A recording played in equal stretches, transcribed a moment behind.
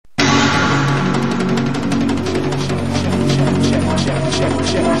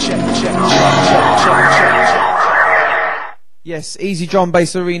Yes, Easy Drum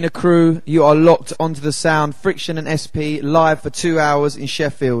Bass Arena crew, you are locked onto the sound. Friction and SP live for 2 hours in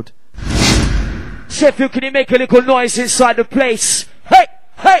Sheffield. Sheffield, can you make a little noise inside the place? Hey,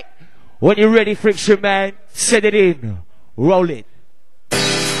 hey! When you're ready, Friction man, set it in, roll it.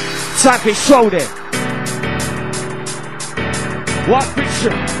 Time for show them. What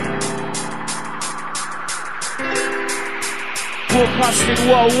Friction? Broadcasting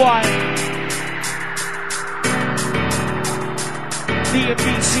worldwide.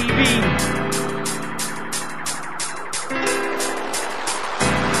 DMBCB.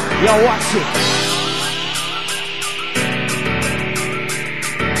 Yo, watch it.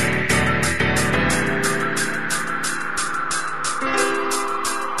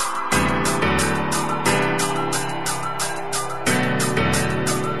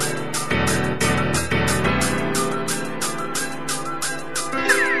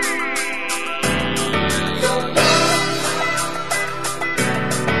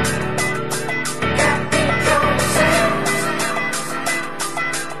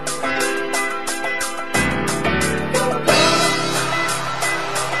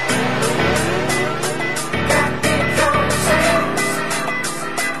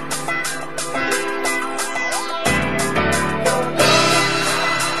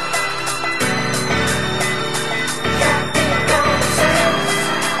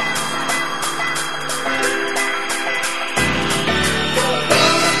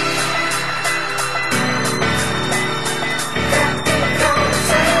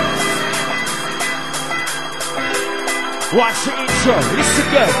 Watch the intro, listen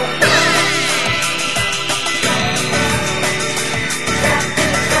good.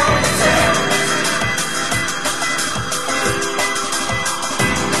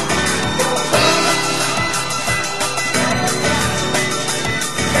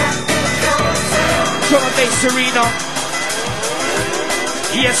 Drum and Bass Arena.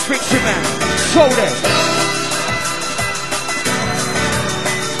 Yes, Friction man, show them.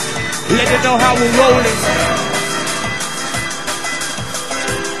 Let them know how we're rolling.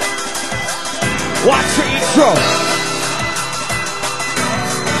 Watch the intro.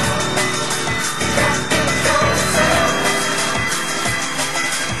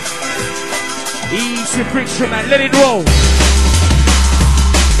 Easy Friction man, let it roll.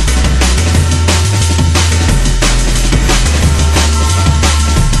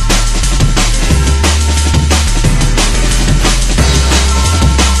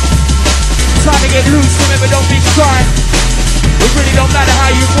 Time to get loose, remember don't be shy. It really don't matter how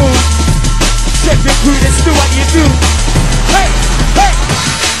you move. Check your crew, let's do what you do. Hey, hey.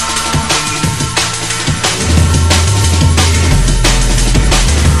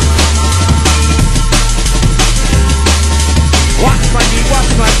 Watch my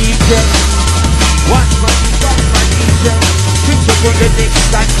DJ. Watch my DJ. Picture from the next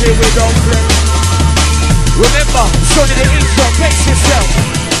stand clear we don't play. Remember, son of the intro, pace yourself.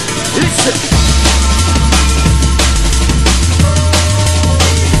 Listen.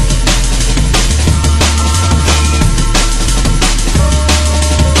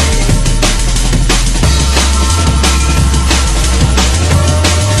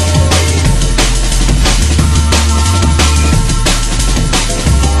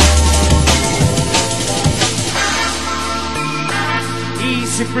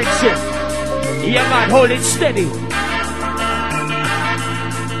 Friction. Yeah man, hold it steady.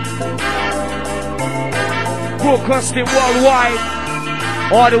 Broadcasting worldwide,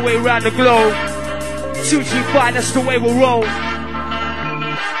 all the way around the globe. 2G5, that's the way we'll roll.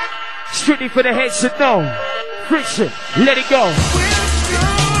 Strictly for the heads to know. Friction, let it go.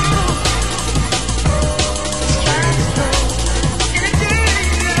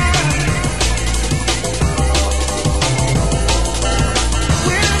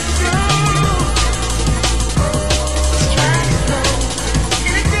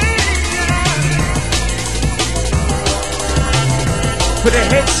 For the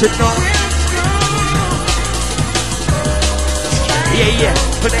heads to know. Yeah,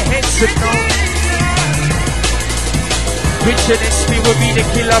 for the heads to know. Richard SP will be the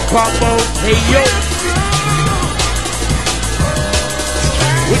killer combo. Hey yo.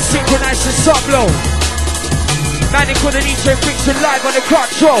 We synchronize the sub-low. Man, they couldn't eat your Friction live on the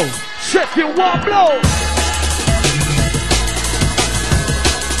control. Sheffield one blow.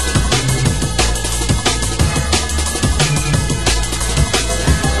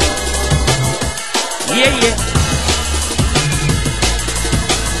 Yeah.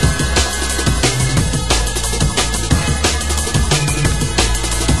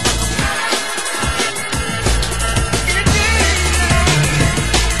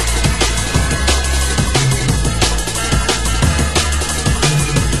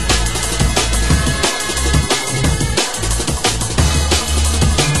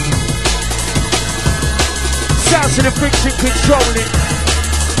 to the friction controlling.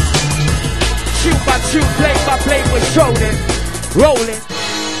 Shoot by shoot, play by play, we're showing. Rolling.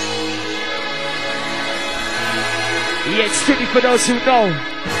 Yeah, it's tricky for those who know.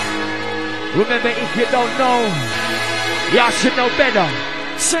 Remember, if you don't know, y'all should know better.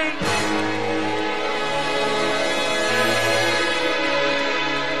 Sing.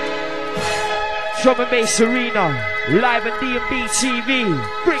 Drum and Bass Arena, live on DMB TV.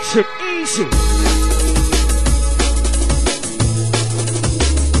 Friction, easy.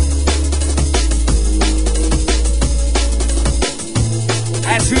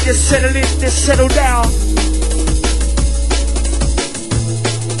 As we just settle in, just settle down.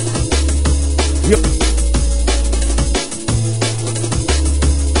 Yep.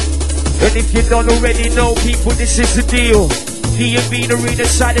 And if you don't already know, people, this is the deal. DMB Arena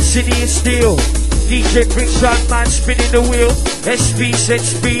side of city is still. DJ Friction, man, spinning the wheel. SP said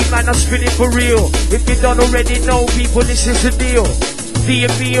speed, man, I'm spinning for real. If you don't already know, people, this is the deal.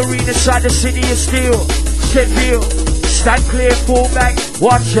 DMB Arena side of city is still. Set real. Stand clear, fall back,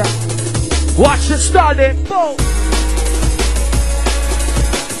 watch ya. Watch ya, starting, boom.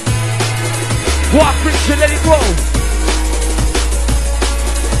 Walk Friction, let it go.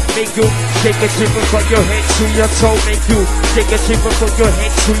 Make you take a shiver from your head to your toe. Make you take a shiver from your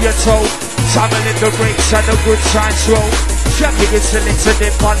head to your toe. Traveling the brakes and a good chance roll. Traffic is a little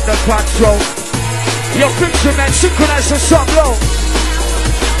dip under control. Your Friction, man, synchronize the song low.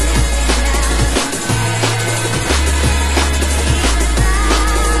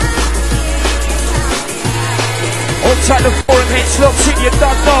 Outside the forum, heads looks in, you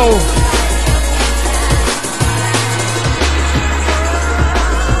don't know.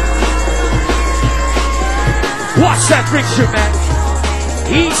 Watch that Friction, man.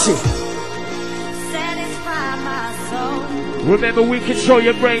 Easy. Remember, we control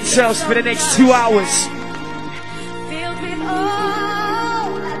your brain cells for the next 2 hours. Filled with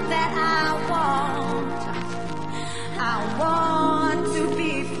all that I want to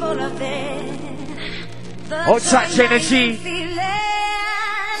be full of it. Outside energy.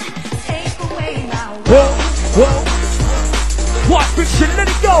 Take away my Whoa, whoa. Watch Friction, let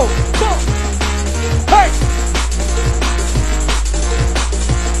it go. Go. Hey.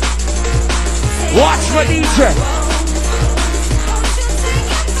 Watch my DJ.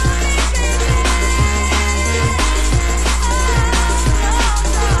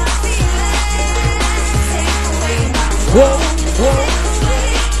 Whoa, whoa.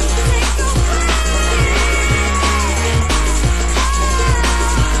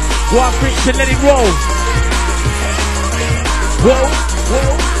 Watch Friction, let it roll. Whoa,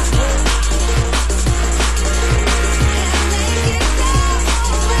 whoa.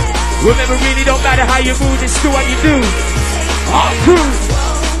 Remember, really don't matter how you move, it's still what you do. All crew.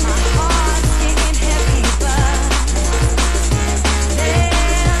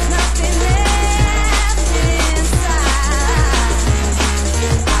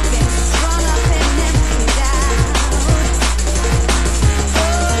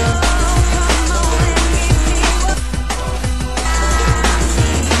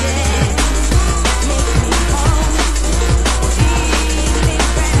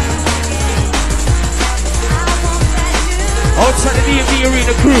 Outside the DMB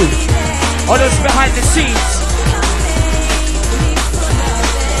Arena crew, all those behind the scenes.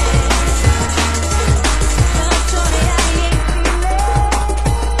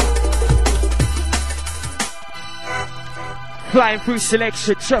 Flying through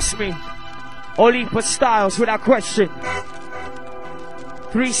selection, trust me. All heap of styles without question.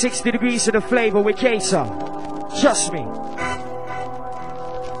 360 degrees of the flavor with Kesa. Trust me.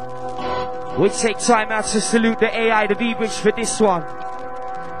 We take time out to salute the AI, the D-Bridge for this one.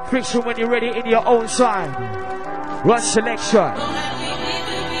 Friction, when you're ready in your own time. Run selection.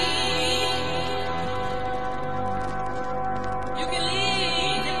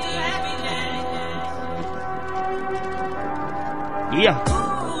 Yeah.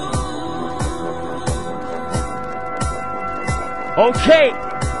 Okay.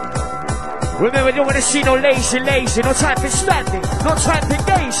 Remember, you don't want to see no lazy. No time for standing. No time for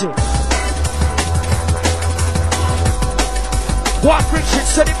gazing. Walk Friction,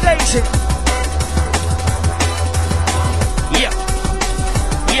 set it blazing. Yeah.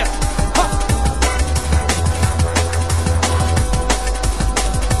 Yeah. Huh.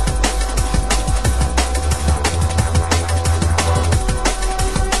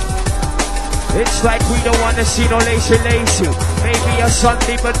 It's like we don't want to see no lazy. Maybe a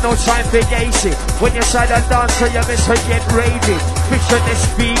Sunday, but no time for gazing. When you're side and dancer, you miss her get raving. Friction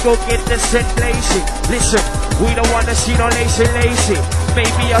SP, go get the set blazing. Listen, we don't want to see no lazy.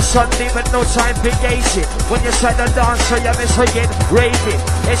 Maybe a Sunday, but no time for gazing. When you side the dancer, you miss again, raving.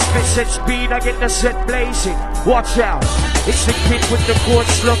 Explicit speed, I get the set blazing. Watch out, it's the kid with the chord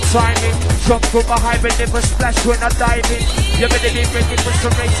slug timing. Jump from behind but never splash when I dive in. You better be ready for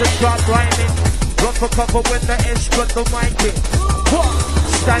some razor sharp rhyming. Run for cover when the S got the mic in.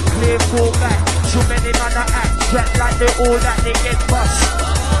 Stand clear, fall back. Too many man are act, chat like they all that they get bust.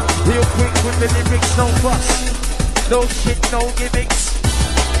 Real quick with the lyrics, no fuss. No shit, no gimmicks.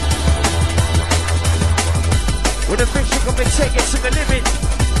 When the fiction can be taken to the limit,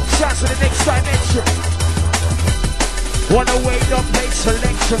 shout to the next dimension. Wanna wait up, play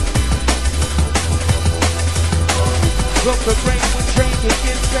selection. From the brain we train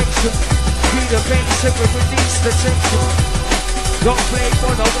with infection. Be the base and we release the tension. Don't play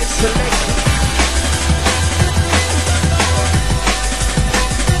for no selection.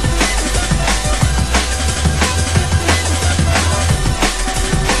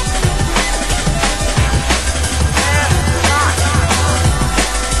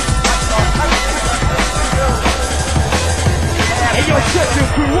 Yo, check your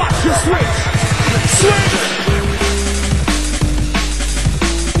crew, watch your switch. Switch!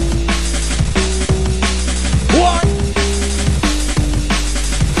 One.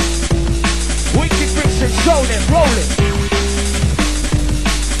 Wicked friction, show them, roll it.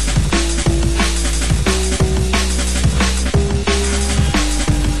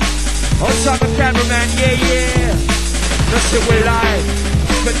 On top of cameraman, yeah. That's it, we're live.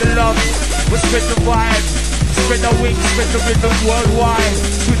 Spread the love, we'll spread the vibe. Spread the wings, spread the rhythm worldwide.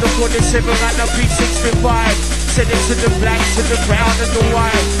 To the 47 and the P65. Send it to the black, to the brown and the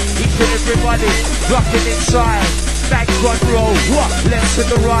white. Each and everybody rocking inside. Back front row, what? Left to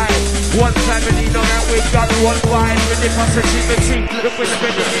the right. One family, know that we got one vibe. With the positivity, look we're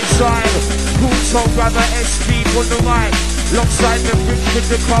spreading inside. Cool soul, brother SP on the mic. Alongside the bridge with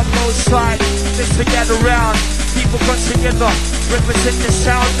the combo side. Let's gather round. People come together, represent the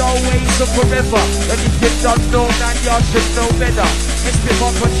sound always and forever. And if you don't know, then you should know better. It's been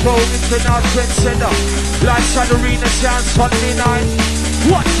on patrol, it's an our trend center. Lightside Arena sound Sunday night.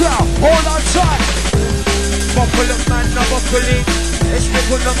 Watch out, hold on tight. Buckle up man, no buckling. It's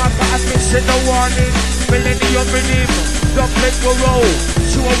people no matter I can send a warning. Millennium rhythm, don't let go roll.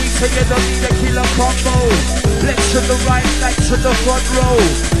 So are we together, need a killer combo. Left to the right, right to the front row.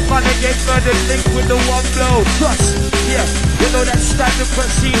 Man again, murdered, link with the one blow. Trust, yeah, you know that standard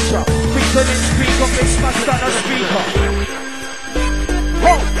procedure. Picture this speaker, mix my stand on speaker.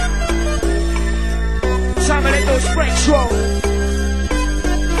 Ho! Time to let those breaks roll.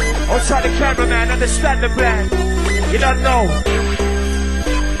 Outside the cameraman, understand the plan. You don't know.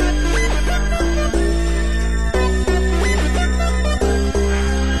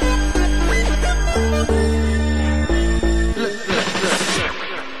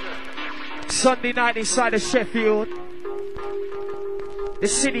 Sunday night inside of Sheffield. The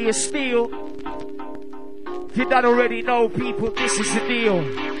city is steel. If you don't already know, people, this is the deal.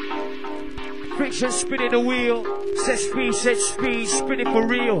 Friction spinning the wheel. Set speed, spinning for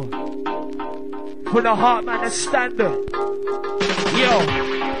real. For the heart, man, that's standard. Yo.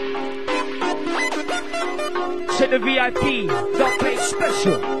 Set the VIP, don't play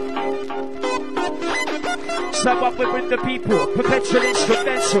special. Step up with the people, perpetual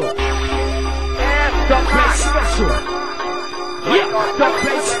instrumental. Don't play special. Yeah, don't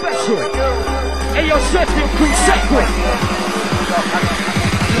play special. Hey, yo, Sheffield crew, separate.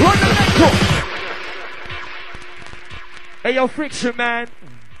 Run the record. Hey, yo, Friction, man.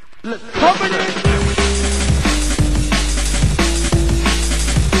 Coming in.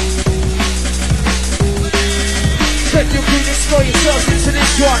 Sheffield crew, let's throw yourselves into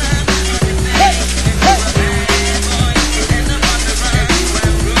this one. Hey, hey.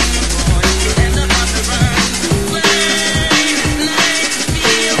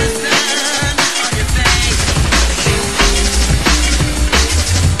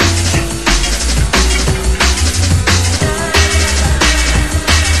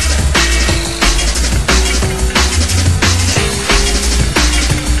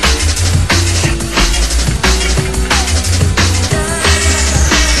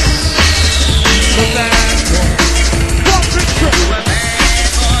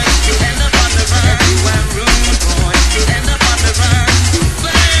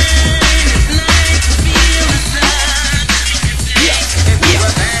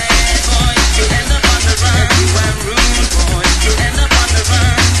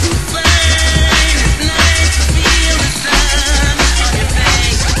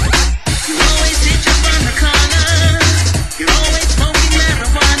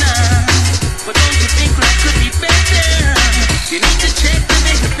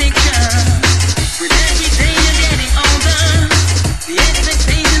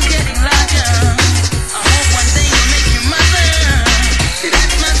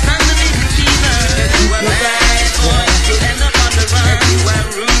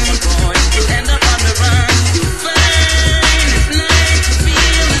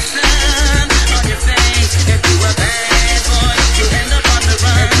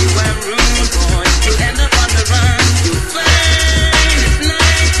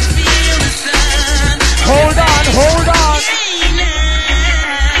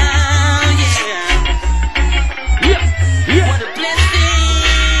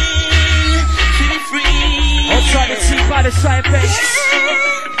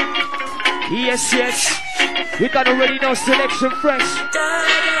 Yes, yes. You got already know selection fresh.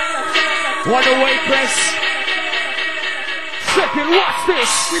 One away press. Second, watch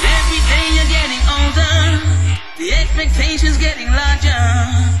this. With every day you're getting older, the expectations getting larger.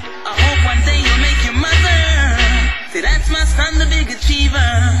 I hope one day you'll make your mother say that's my son, the big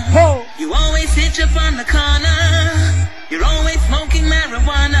achiever. Oh. You always hitch up on the corner. You're always smoking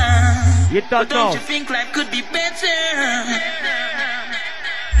marijuana. You don't But don't know. you think life could be better?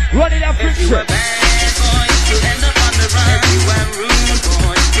 Run it up, If you picture. a bad boy, you end up on the run. If you a rude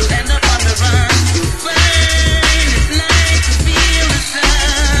boy, you end up on the run. You find it's nice to feel the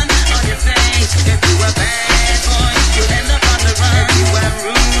sun on your face. If you a bad boy, you end up on the run. If you a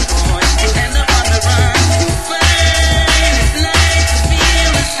rude boy, you end up on the run. You find it's nice to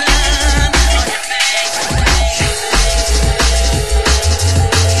feel the sun on your face.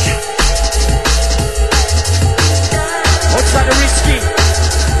 Outside the risky.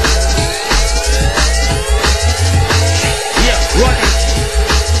 Yeah, run it.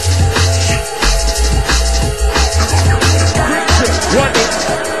 Run it.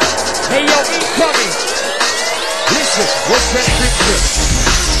 Hey yo, incoming. Listen, what's that picture?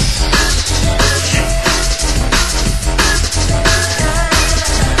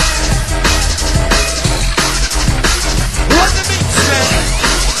 Run the mix,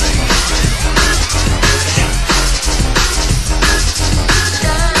 man.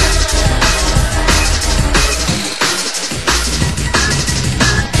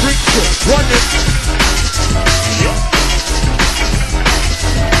 Run it.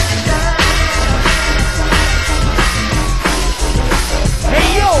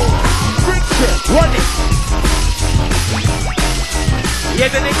 Hey yo, Friction, run it. Yeah,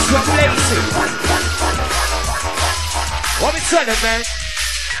 the next one, lazy. What we telling, man?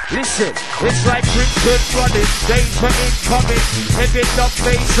 Listen, it's like Friction running, danger incoming. Heavy up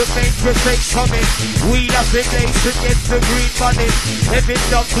face and make your face humming. We up in lace and get the green money. Heavy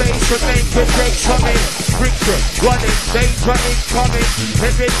up place and make your face humming. Friction running, danger incoming.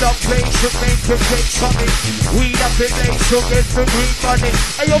 Heavy up place and make your face humming. We up in lace and get the green money.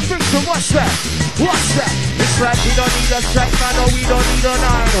 Hey yo, Friction, what's that? What's that? It's like we don't need a track, man, or we don't need a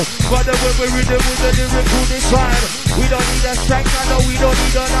nine. But when we read it with the lyrical design, we don't need a track, man, or we don't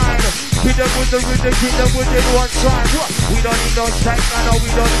need a nine. Hit them with the rhythm, hit them with it one time. What? We don't need no track, man, or we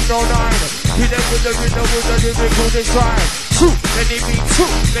don't need no nine. Hit them with the rhythm, with the lyrical design. Two, then they beat two,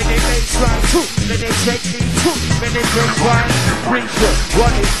 then they baseline two, then they take me two, then they break one. Bring it,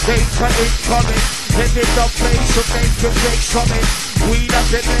 run it, danger incoming. Hit it up place, so make your face coming. We up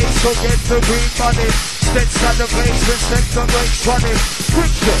the place, so get the green money. Steps at the place, and set the race running.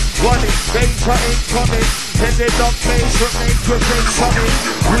 Bring it, run it, danger incoming. Hit it up place, so make your face coming.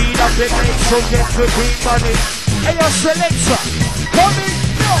 We up the place, so get the green money. Hey, yo, selector, coming,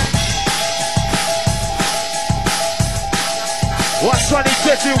 yo. What's running,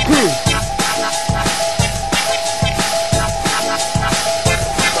 Sheffield crew?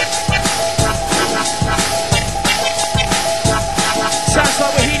 Sounds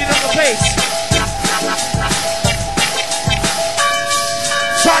like we're heating up the place.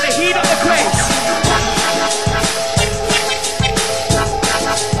 Trying to heat up the place.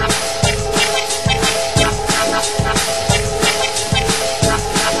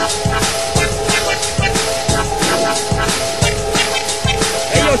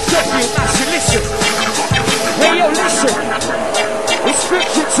 Hey yo, Sheffield, massive, listen. Hey yo, listen. It's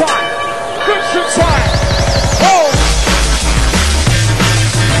Friction time. Friction time. Oh!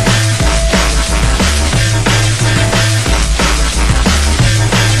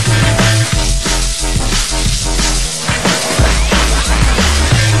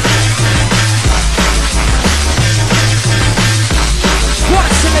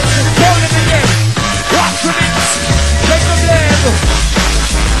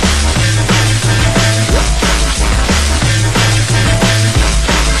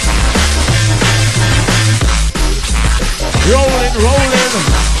 Rolling.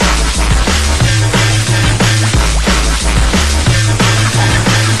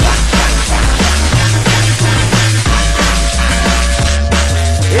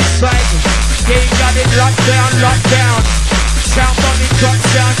 It's like they got it locked down. Sound money,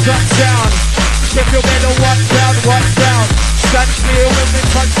 touchdown. If you better watch down. Stand clear when the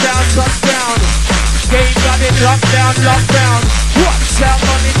touchdown. They got it locked down. What? Sound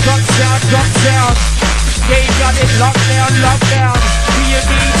money, touchdown. They got it locked down.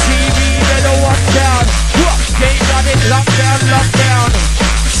 B&B TV, better watch out. What? They got it locked down.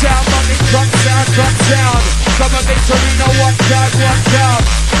 Sound money, touchdown. Come on, Victorino, watch out.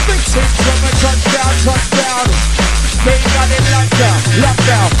 Big things from a touchdown. They got it locked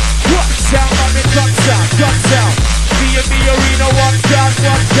down. What? Sound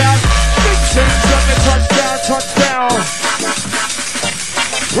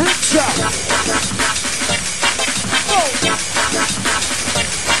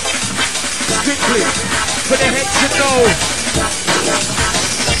for the head to know.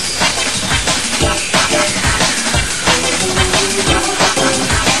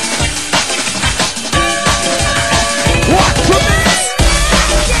 What for this?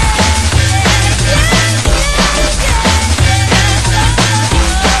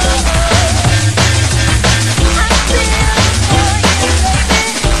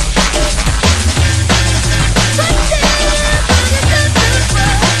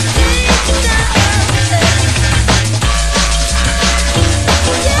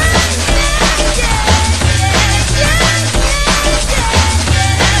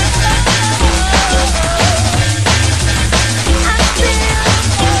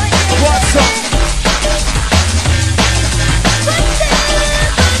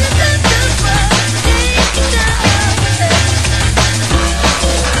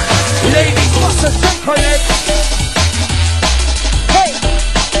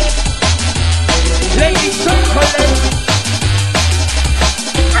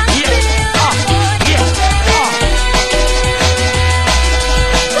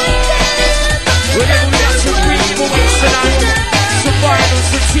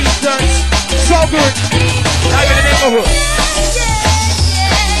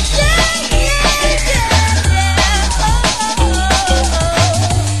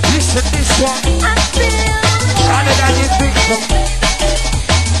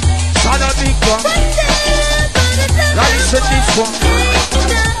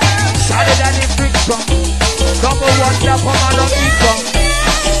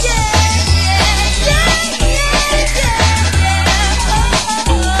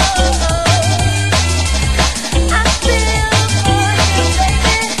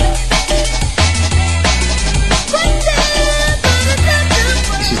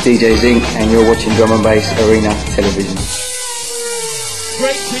 DJ Zinc and you're watching Drum and Bass Arena Television.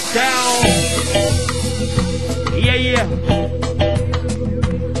 Break it down. Yeah, yeah.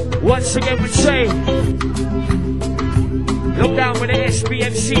 Once again we say, look down with the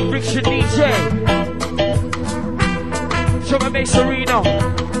SBMC Friction DJ. Drum and Bass Arena.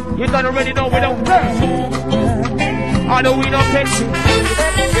 You don't already know we don't play. I know we don't pencil.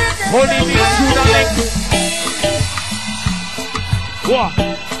 Only me through the length. What?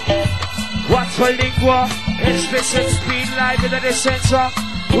 What's for lingua? Expressive speed live in the center.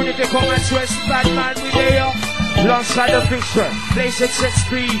 Who did they come and twist? Bad man with there. Alongside the picture, place excess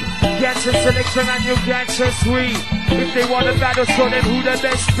speed. Cancer selection and you cancer sweet. If they want a battle, show them who the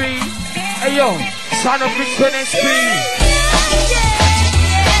best be. Hey yo, son of fiction and speed.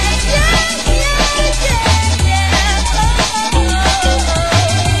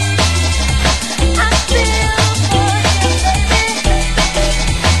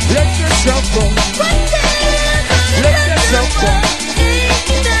 Let yourself go. Let yourself go.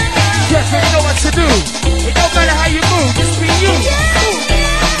 Yes, you know what to do. It don't matter how you move, just be you.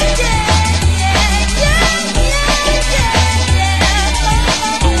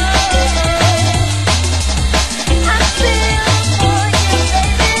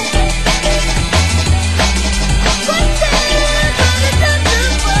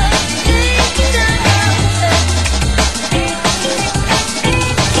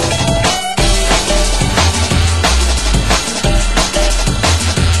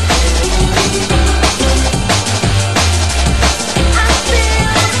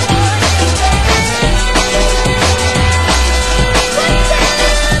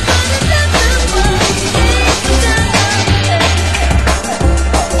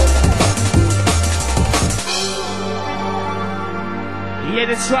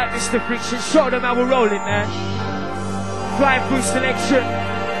 That's right, Mr. Friction. Show them how we're rolling, man. Flying through selection.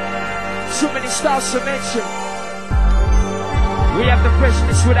 Too many styles to mention. We have the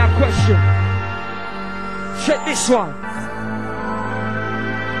freshness without question. Check this one.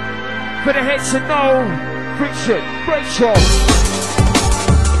 For the heads to know, Friction, break show.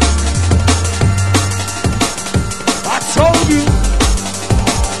 I told you.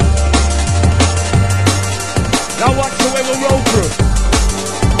 Now watch the way we roll through.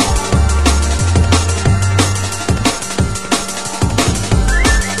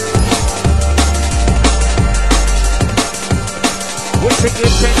 With the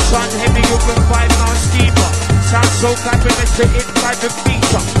fence on heavy, you can 5 miles deeper. Sound so complimentary, it private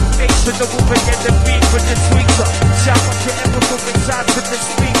feature. Ace of the woman, get the beat with the tweeter. Shout what you ever move inside with the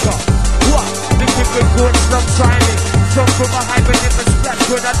speaker. What? The different chords stop timing. Jump from a high but never splash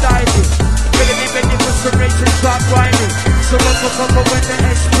when I dive in. Feeling even if it's a rage and start rhyming. So I go cover when the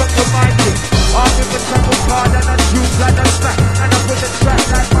S struck the mic in. Arm with a travel card and I choose like a snack. And I put a track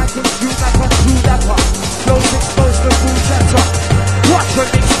like Michael Hughes, I come through that part. Flows exposed to full chatter. Watch the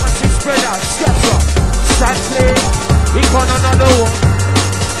mix, massive spread out, scatter. another one.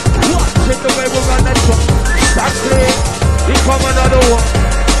 Watch it the way we run the truck. Stop playing. Here come another one.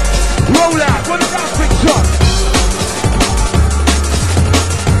 Roll out. What is that big shot?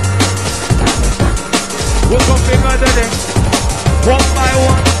 We're going bigger than them. One by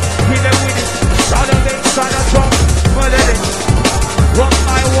one. Kill them with it. Shot them inside the drum. Murder them. One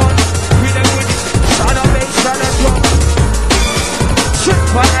by one. Kill them with it. Shot them inside the drum. Shit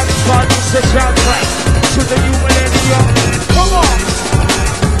for that fun. It's a shout back to the new millennium. Come on.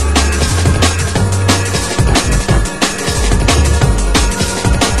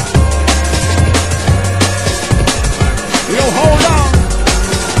 Yo, hold on.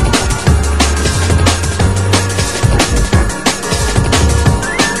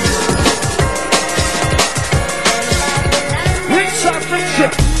 Ringside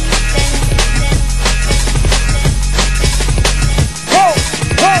friendship. Ho,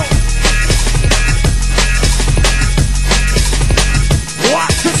 ho.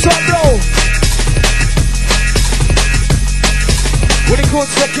 Watch the sun blow. What it calls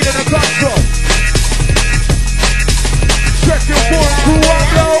second in the control. Check your board, crew on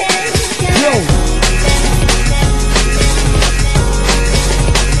blow. Yo.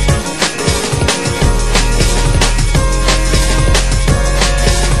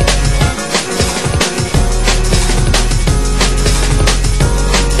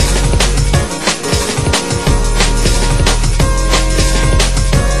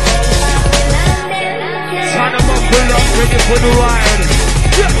 Time to buckle up, ready for the ride.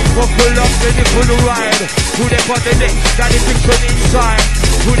 Buckle up, ready for the ride. Who they put the neck, got the picture inside.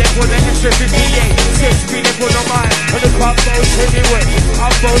 Who they put the S58, 6 feet they put the mind. And the pop goes anyway,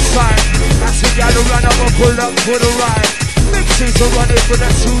 on both sides. That's the guy to run up, buckle up for the ride. Mixes are running for the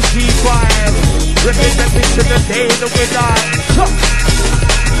 2G5. Representing to the day that we die.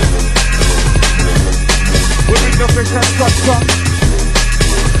 We bring the fish and stop.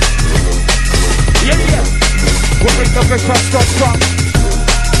 Yeah, yeah. We bring the fish and stop.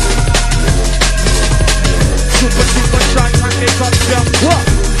 Super shots and they cut jump.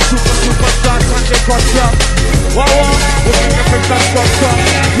 Super shots and they cut jump. Wow, we bring the fish and stop.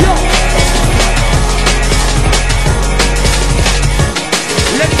 Yo.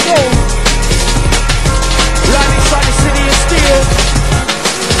 Let's go. Right inside the city of steel.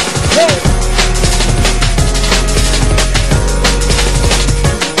 Yo.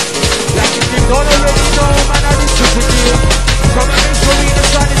 Like if you don't already know, man, I this is the deal. Come on, it's for me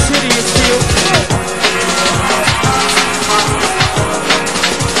inside the city of steel.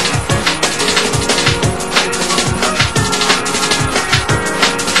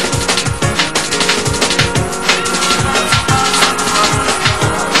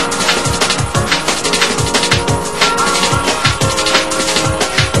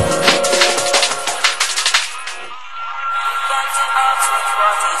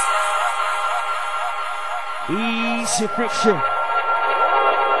 Easy friction.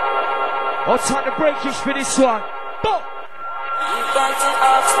 Oh, time to breakage for this one. Boom.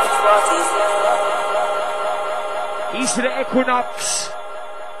 East to the Equinox.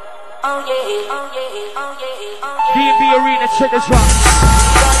 D&B Arena, check this one.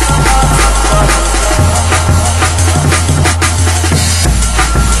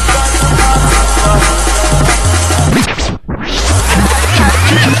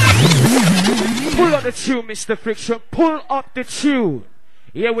 Pull up the tune, Mr. Friction. Pull up the tune.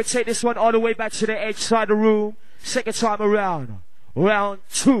 Yeah, we take this one all the way back to the edge side of the room. Second time around. Round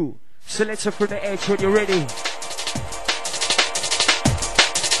 2. Selector from the edge when you're ready.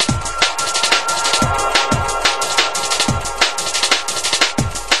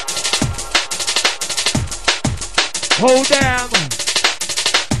 Hold down.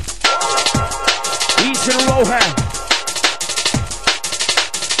 Easy to roll hand.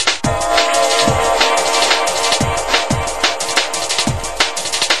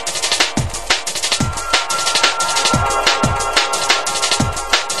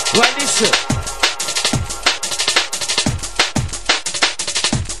 Right, listen.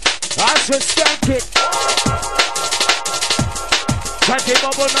 I said skank it. Can't get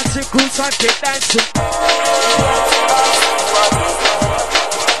bubble, nothing cool, can't get dancing.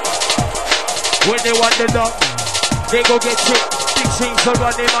 When they want the dog, they go get it. Big things are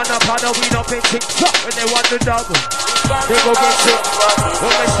running man up and we not pay tick. When they want the dog, they go get it.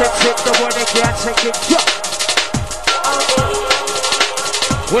 When they say tick, the boy they can't take it.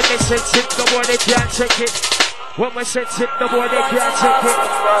 When they say tick, the boy they can't take it. When we say tick, the boy they can't take it.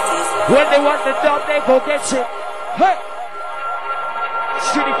 When they want the dog, they go get it. Hey!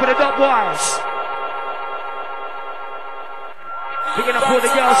 Shooting for the dog boys. We're gonna pull the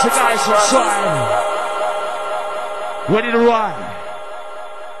girls and guys inside. Ready to ride.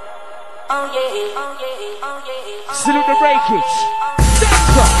 Oh yeah, oh yeah, oh yeah. Salute the breakage.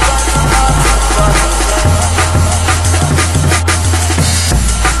 Dance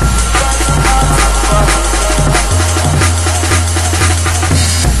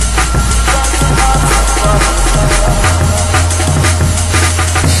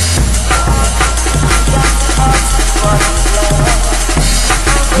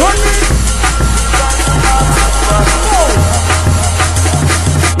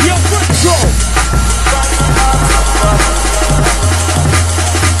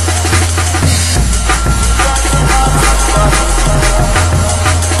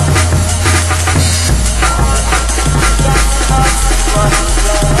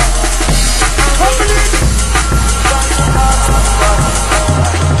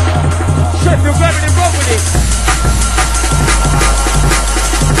Chef, you're grabbing it wrong with it.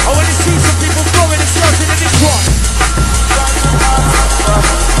 I want to see some people going and starting in this one.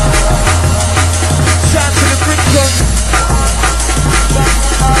 Shout to the Brixton.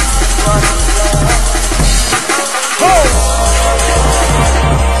 Oh!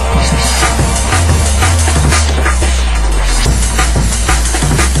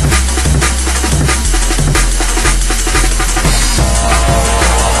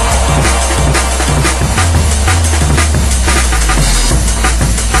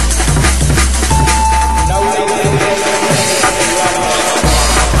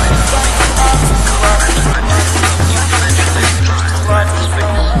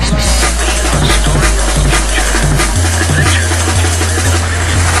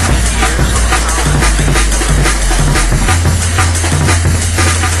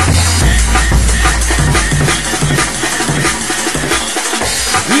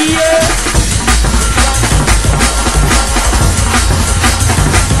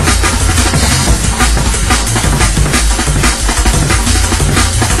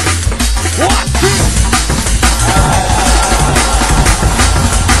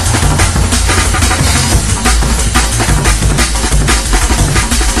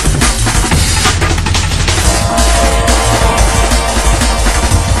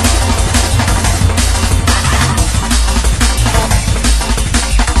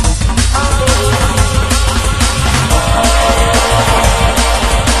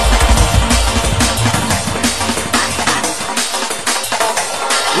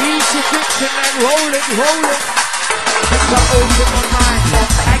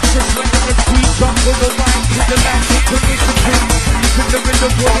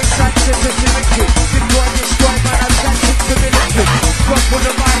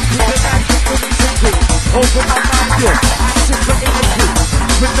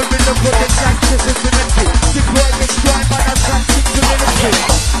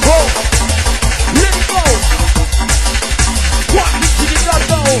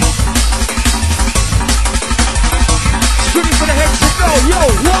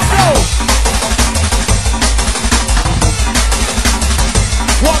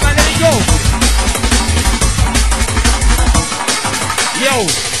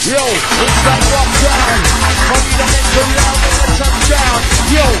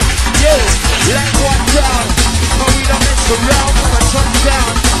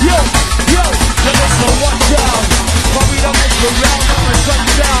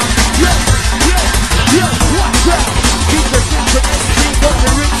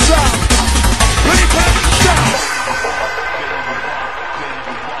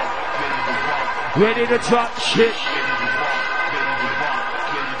 Ready to drop shit.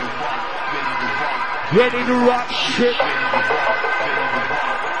 Ready to rock shit.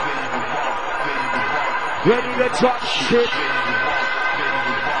 Ready to drop shit.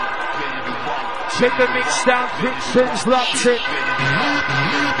 Take the mix down, Princeton's locked it.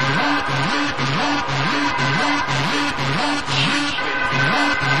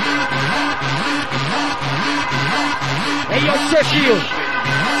 Hey yo, Sheffield.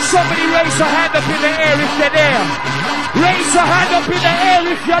 Somebody raise a hand up in the air if you're there. Raise a hand up in the air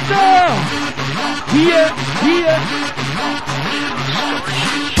if you're there. Here.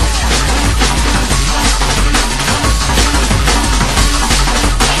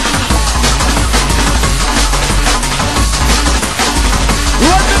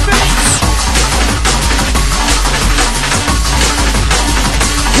 Run the mix.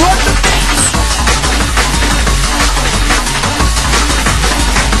 Run the mix.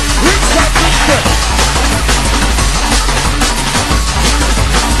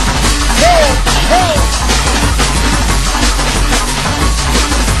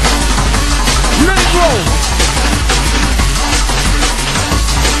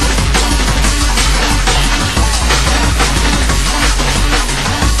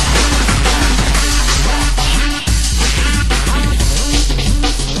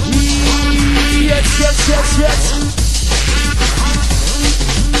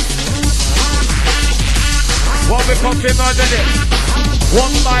 we come to murder them.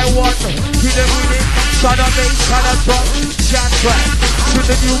 One by one, to the winning. Shadow bass, shadow drum, jam track. To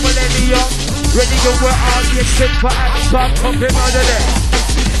the new millennium. Ready to work all the set for action. Come to murder them.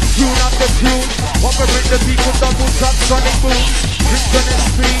 Tune up the tune. What we bring the people double top sonic booms. Listen and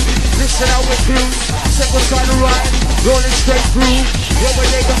speed. Listen how we cruise. Second side of ride. Rolling straight through. Where we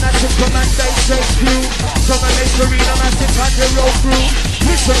they got massive command they say crew. Some of this arena massive and they roll through.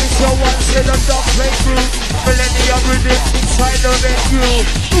 Listen is your one set of dog play through. Millennium rhythm inside of it you.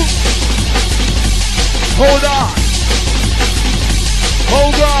 Hold on.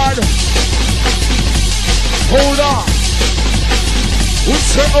 Hold on. Hold on. We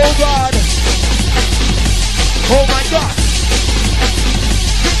say oh God. Oh my God.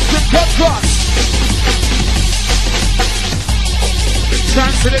 Victim cut cross.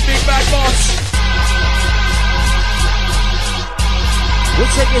 Chance to the big bad boss. We'll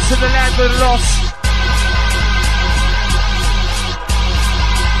take it to the land of the lost.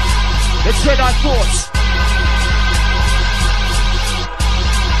 Let's tread our thoughts.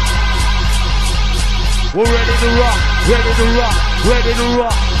 We're ready to rock, ready to rock, ready to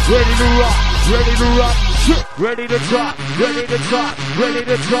rock, ready to rock, ready to rock. Ready to drop, ready to drop, ready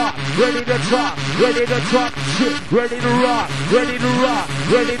to drop, ready to drop, ready to drop, ready to rock, ready to rock,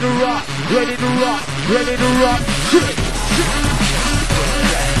 ready to rock, ready to rock, ready to rock.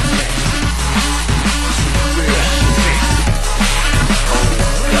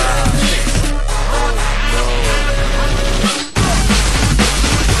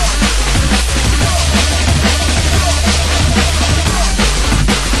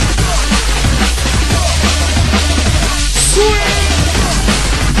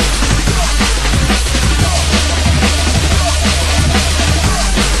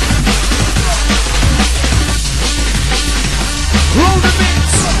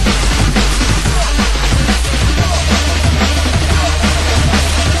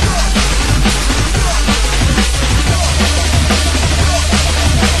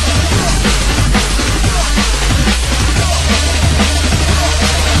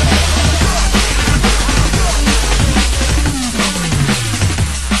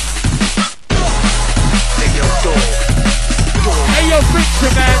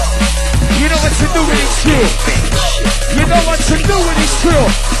 You know what to do with this crew.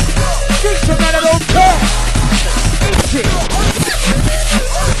 Think about it, don't care.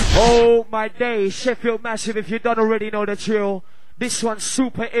 Oh my days, Sheffield Massive, if you don't already know the drill. This one's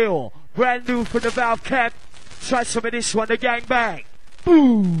super ill. Brand new from the Valve Camp. Try some of this one, the gang bang.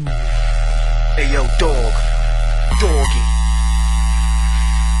 Boom. Hey yo, dog. Doggy.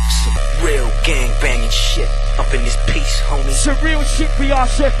 Some real gang banging shit up in this piece, homie. Some real shit for y'all,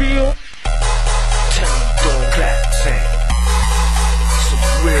 Sheffield. Don't clap, sing. Some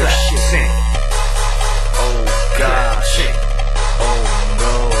real clap, shit. Sing. Oh God, sing. Oh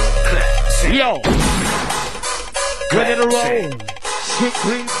no, clap, sing. Yo, clap, ready to roll. Sing. Shit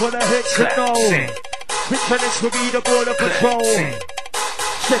clean for the head to know. Picture this will be the border patrol.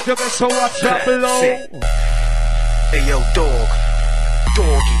 Check your best, so watch out below. Sing. Hey yo, dog,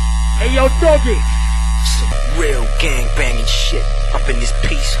 doggy. Hey yo, doggy. Some real gang banging shit up in this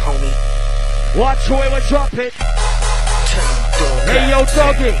piece, homie. Watch where we drop it. Hey yo,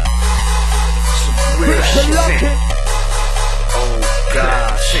 doggy. Some real shit. Lock it. Oh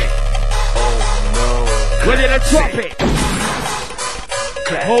God, shit. Oh no. Ready to drop it.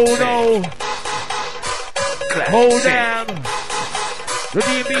 Hold on. Hold down. The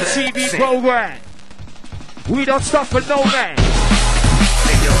DMB TV program. We don't stop for no man.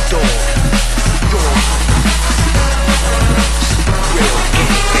 Hey yo, dog. Dog. Real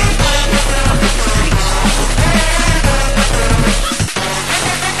gang bang shit up in this piece.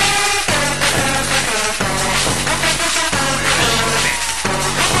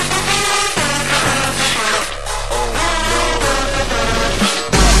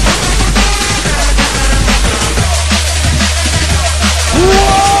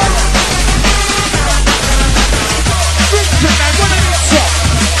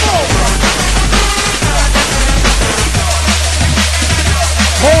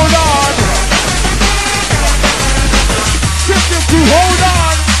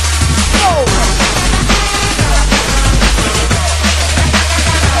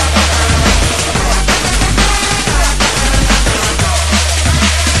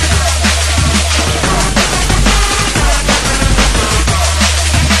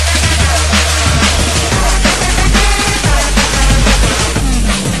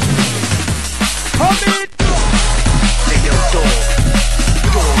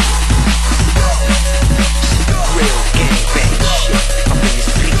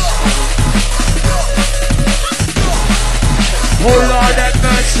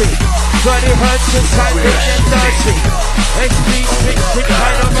 mercy. But it hurts inside me and dirty. HP fixing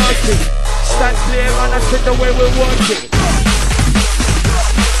kind of mercy. Stand clear and I said the way we're working.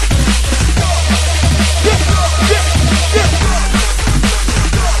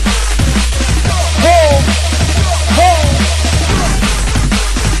 Home, home.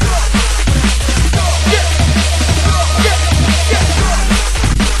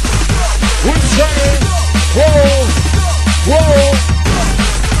 We're saying, whoa, whoa.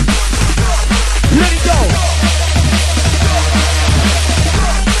 Let it go.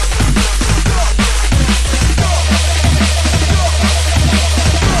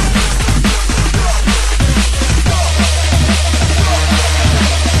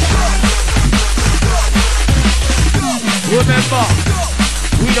 Remember,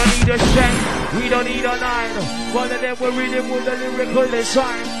 we don't need a shank, we don't need a nine. One of them we're reading with a lyrical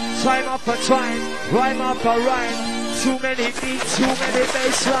design. Time after time, rhyme after rhyme. Too many beats, too many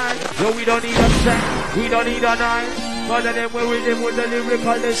bassline. Yo, we don't need a shank, we don't need a nine. One of them we're reading with a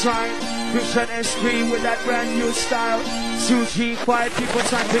lyrical design. Christian SP with that brand new style. 2G5, people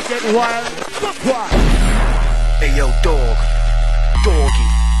trying to get wild. Fuck what? Hey yo, dog. Doggy.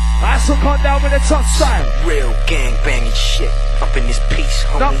 I still come down with a tough style. Real gang banging shit. Up in this piece,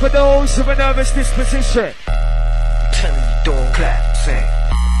 homie. Not for those with a nervous disposition. I'm telling you, dog. Clap, sing.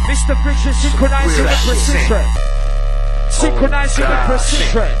 Mr. Friction synchronizing with precision. Synchronizing with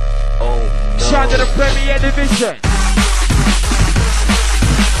precision. Oh no. Shout to the Premier Division.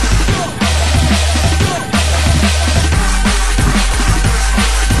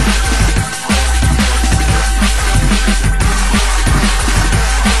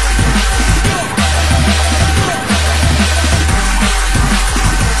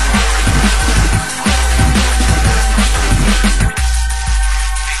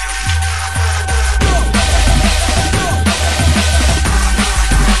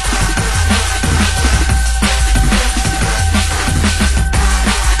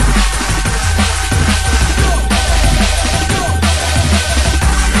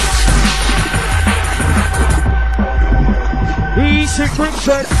 Easy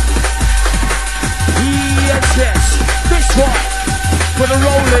friction. Yes. This one for the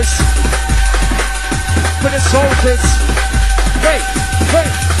rollers, for the soldiers. Hey, hey,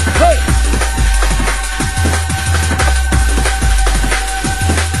 hey.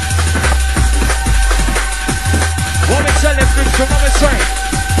 What we telling friction? What we saying?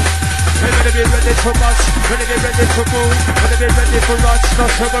 We're gonna be ready for us. We're gonna be ready for move. We're gonna be ready for us.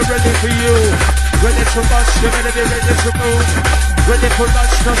 Not so we're ready for you. Ready for us, we're gonna be ready to move. Ready for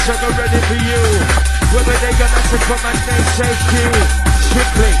us, no sugar, ready for you. Whether they gonna to come and they say you.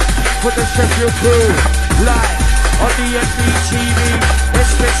 Strictly for the Sheffield crew. Live on the NBTV.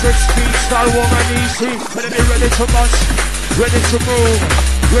 SPSX speed, style woman easy. Gonna be ready to us, ready to move.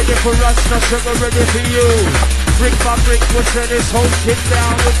 Ready for us, no sugar, ready for you. Brick by brick, we'll set this whole shit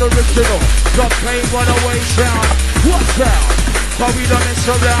down with the original. Drop plane, runaway sound. Watch out, but we don't mess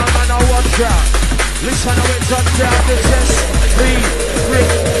around and I watch out. Listen how it drops down the chest. Lead, brick,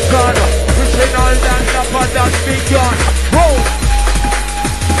 Ghana. Pushing all that up and that big gun. Roll.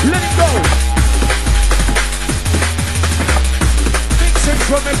 Let it go. Big things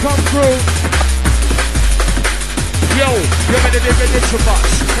when they come through. Yo, you're gonna be ready to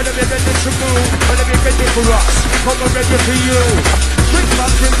bust. Gonna be ready to move. Gonna be ready for us. Come on, ready for you. Brick by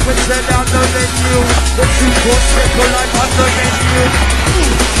brick, we set down the menu. The 2-4 circle like on the menu.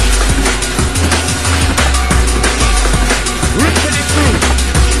 Ripping it through.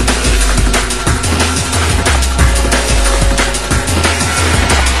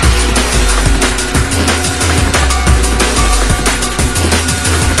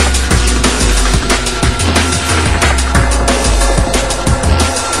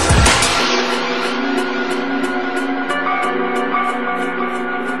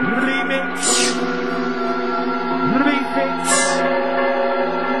 Remix.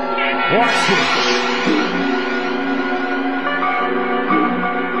 Watch it.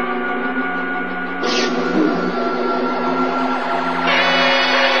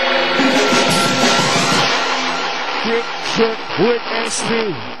 With SB,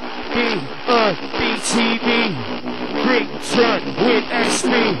 BTV, Friction with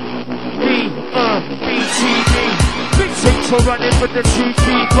SB, BTV. Big things are running with the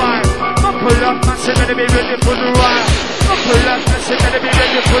 2G5. Couple up, massive, gonna be ready for the ride. Couple up, massive, gonna be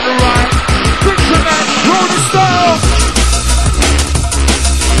ready for the ride. Friction man, roll the style.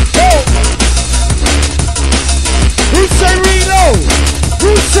 Oh. Who say reload?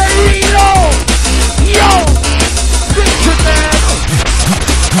 Who say reload? Yo! Friction man!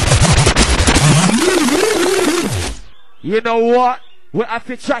 You know what? Well, I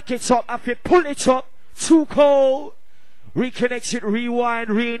feel track it up, I feel pull it up. Too cold. Reconnect it, rewind,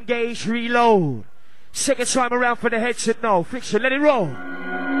 re-engage, reload. Second time around for the headset now. Friction, let it roll.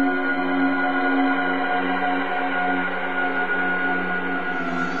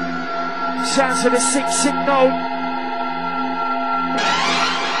 Sounds of the 6th note.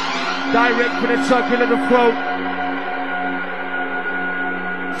 Direct for the jugular of the throat.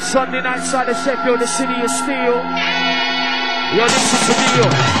 Sunday night side of Sheffield, the city of steel. Yo, this is the deal.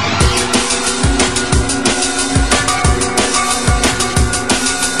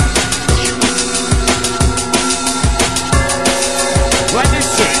 When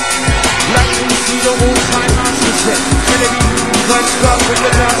this is like we see the all-time master set. Kennedy, first up with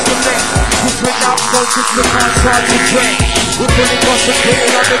the last of them. Who's without focus, the man's hard to train. We're fully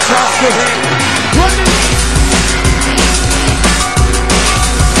concentrated on the task ahead. Run this.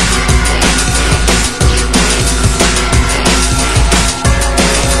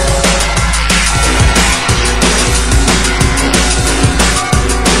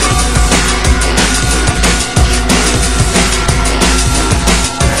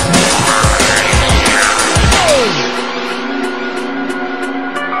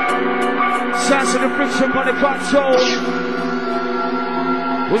 Sounds of the friction on the control.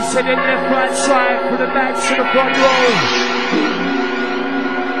 We said it left, right side for the backs to the front row.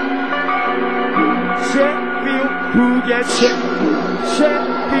 Sheffield crew gets it.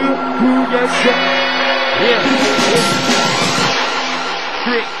 Sheffield crew gets it. Yeah.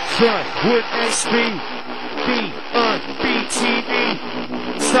 Friction with SB. BTV.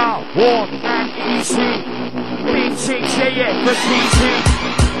 Star, warm and easy. BT, yeah, for CT.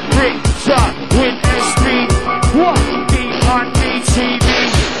 Friction with SB. What? BTV.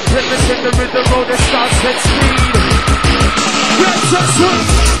 Represent the rhythm of the stars at speed. Let's just swing.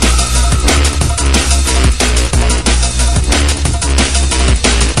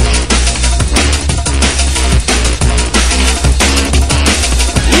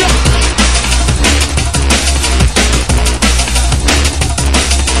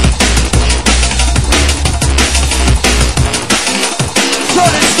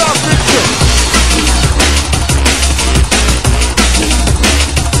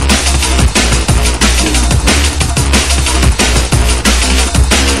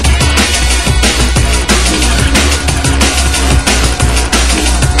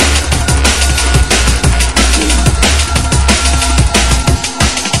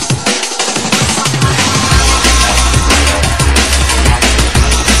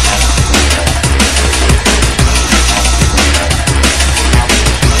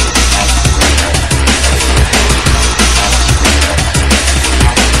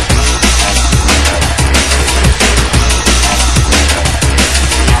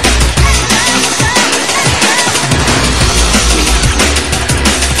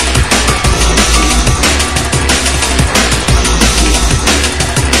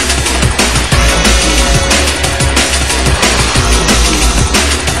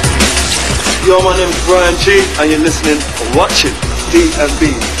 Yo, my name's Brian G, and you're listening or watching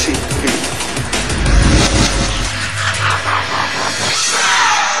D&B TV.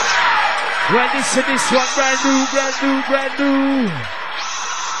 Well, listen to this one, brand new.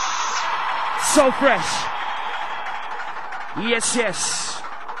 So fresh. Yes.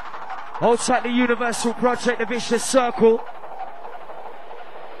 Hold tight the Universal Project, the Vicious Circle.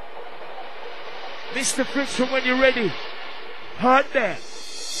 Mr. Friction, when you're ready. Heard there.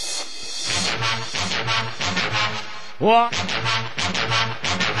 What?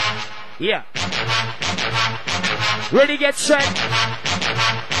 Yeah. Ready, get set.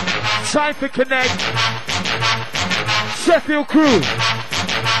 Time for connect. Sheffield crew.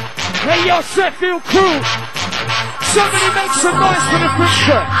 Hey, yo, Sheffield crew. Somebody make some noise for the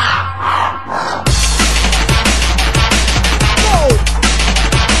Friction. Whoa.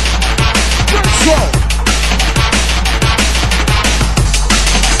 Let's go.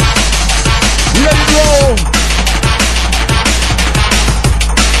 Let it roll.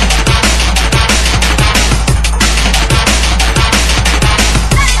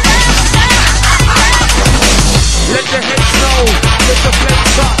 Let the heads roll, let the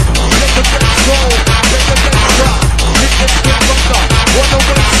flames up, let the flames roll, let the flames drop, let the skin thunder, wanna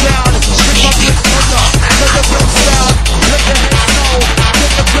wait down, let my bliss thunder, let the flames down, let the heads roll,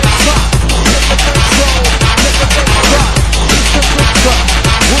 let the flames up, let the flames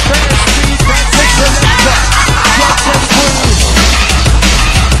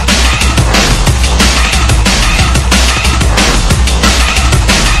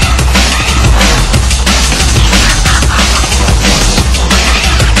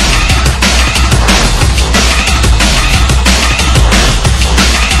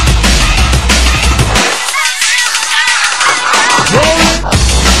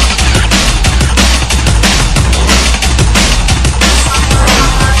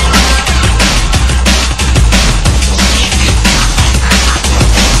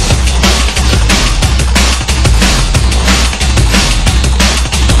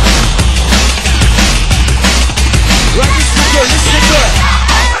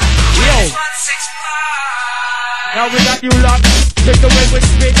Now we got you locked. Take the way we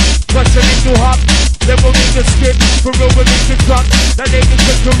spit. Crush it into hop. Then we'll make you skip. For real we'll make you drop. The ladies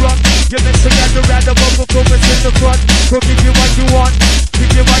just to rock. You're messing around the bubble performance in the front. We'll give you what you want.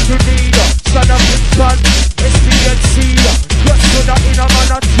 Give you what you need. Stand up in front. SPNC. Just so that in a man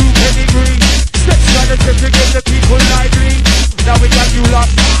or two pedigree. Steps on the tip to get the people lively. Now we got you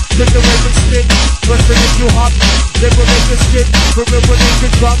locked. Take the way we spit. Crush it into hop. Then we'll make you skip. For real we'll make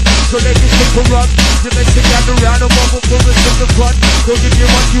you drop. So ladies just to rock. You're messing around the bubble performance in the front. We'll give you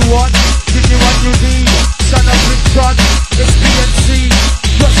what you want. Give you what you need. Stand up in front. SPNC.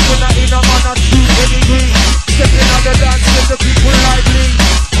 Just so that in a man or two pedigree. Stepping on the dance, get the people lively.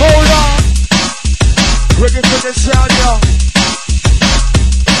 Hold on. Ready for the sound, y'all.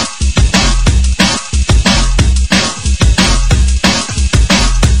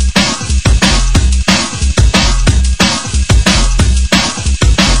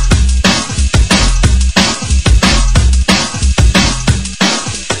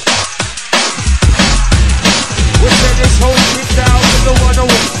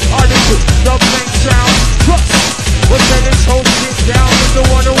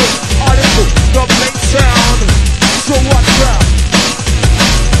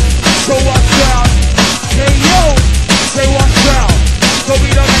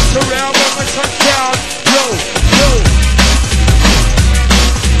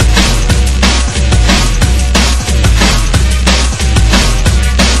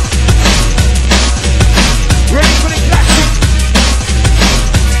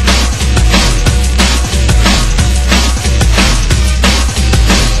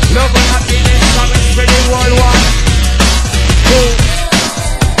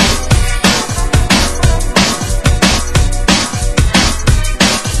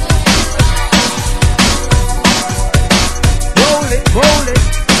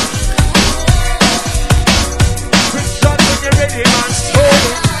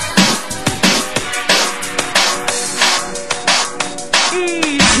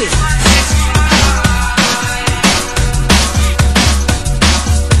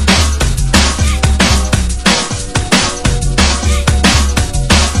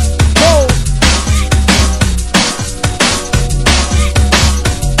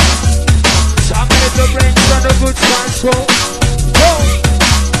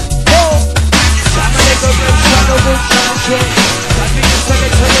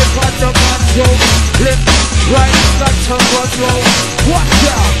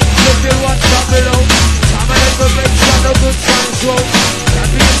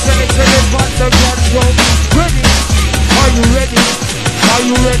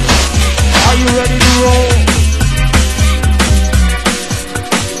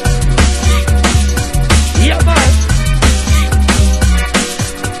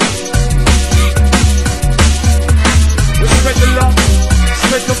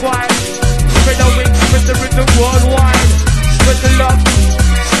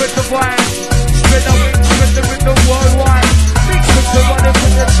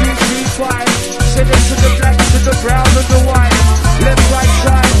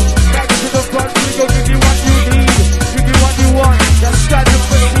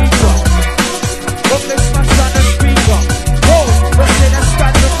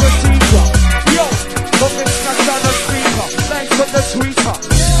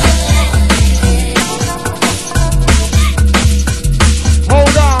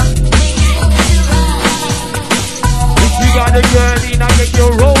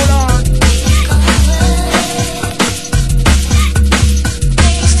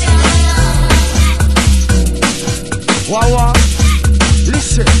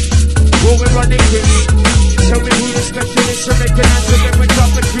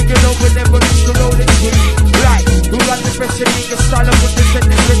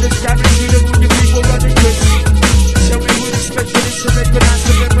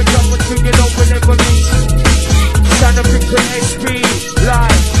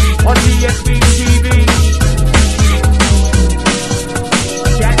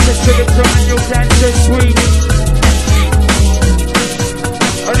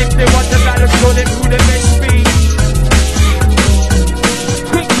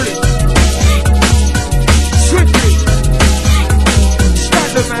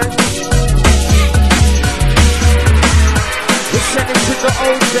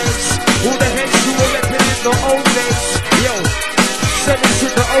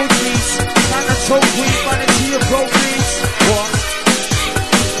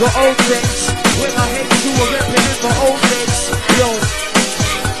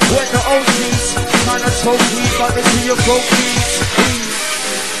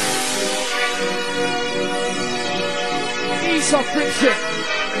 soft friction.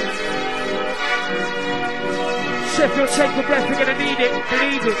 Sheffield, take a breath, we're gonna need it,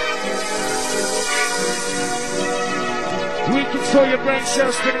 believe it. We control your brain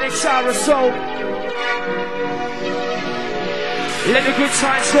cells for the next hour or so. Let the good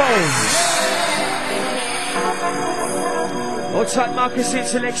times roll. Old type Marcus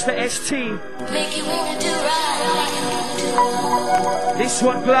intellects the ST. Make you wanna do right. This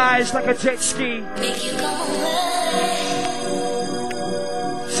one glides like a jet ski. Make you go away.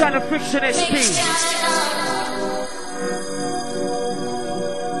 Sound of friction SP.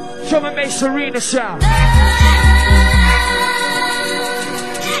 Drum and bass arena sound.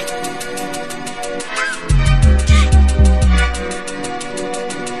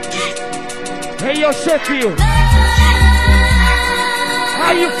 Hey yo Sheffield,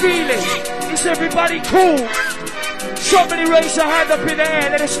 how you feeling? Is everybody cool? Somebody raise your hand up in the air,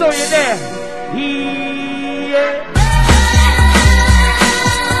 let us know you're there. Yeah.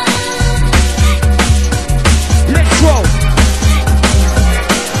 Let's roll.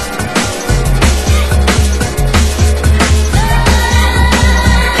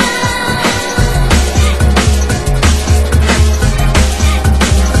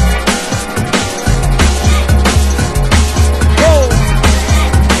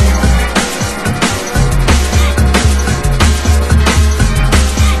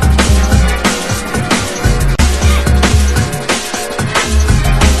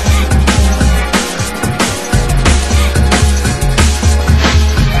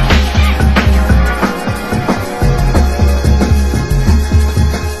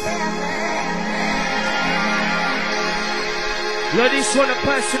 This one a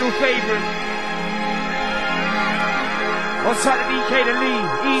personal favourite. Outside of DK to Lee,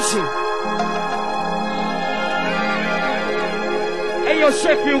 easy. Hey yo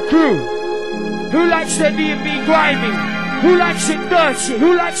Sheffield crew, who likes their D&B grimy? Who likes it dirty?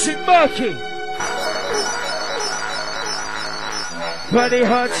 Who likes it murky? But it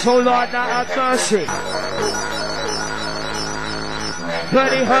hurts so Lord not have mercy.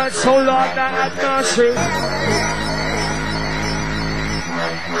 But it hurts so Lord not have mercy.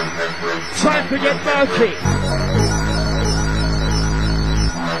 Time to get murky.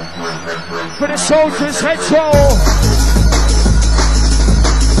 For the soldiers, heads roll.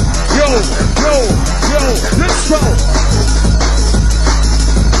 Yo, yo, yo, let's go.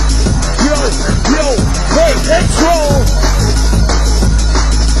 Yo, yo, hey, let's roll.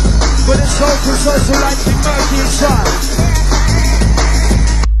 For the soldiers also like to be murky inside.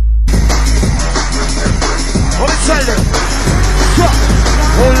 What is that? Drop.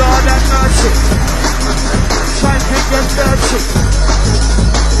 Oh Lord have mercy. Try and pick them dirty.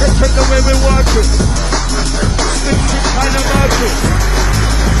 Let's take the way we're working. Things is kind of murky.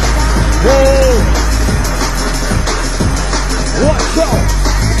 Whoa. What's up?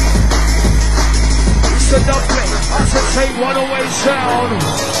 It's a doubling. I said take one away sound.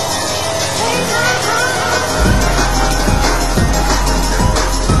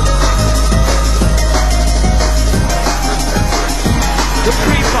 The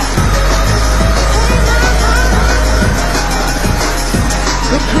creeper.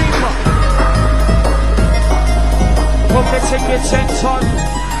 The creeper. Come let's take your 10 ton.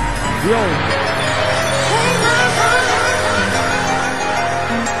 Yo.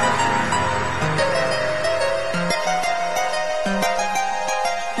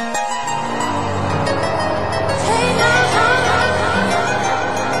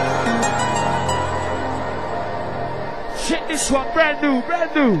 Shit, this one brand new,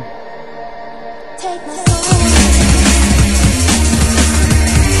 brand new. Take my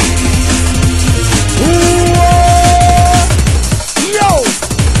Yo!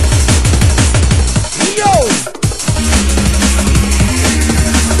 Yo!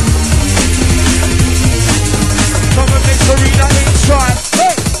 Come on, Miss Arena inside.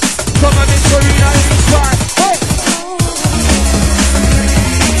 Hey! Come on, Miss Arena inside. Hey!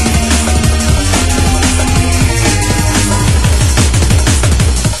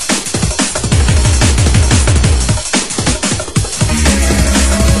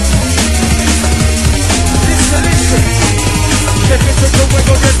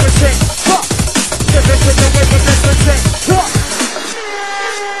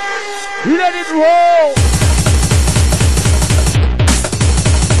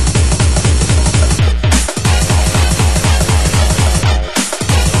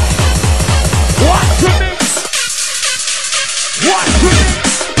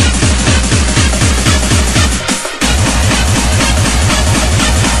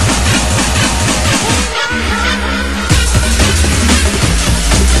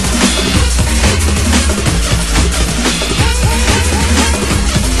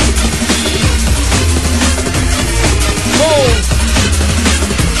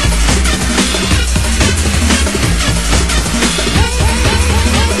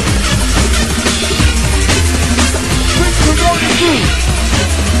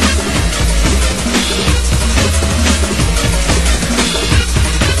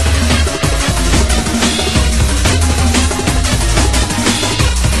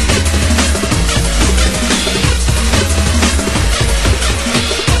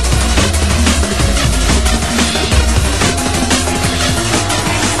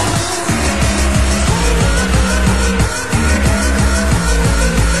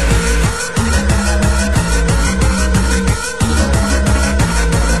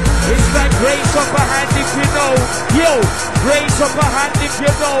 hand if you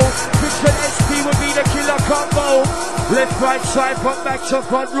know. Friction SP will be the killer combo. Left, right, side, front, back, to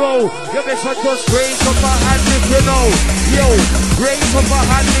front row. You miss one, just raise up a hand if you know. Yo, raise up a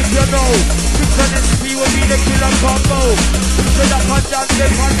hand if you know. Friction SP will be the killer combo. Friction up and down,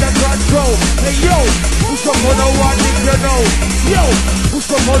 then on the front row. Hey yo, push up on the one if you know. Yo, push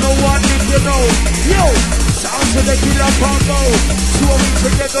up on the one if you know. Yo, sound to the killer combo. So we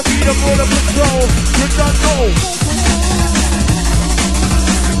together be the border patrol. You don't know.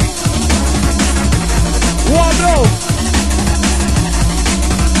 One no.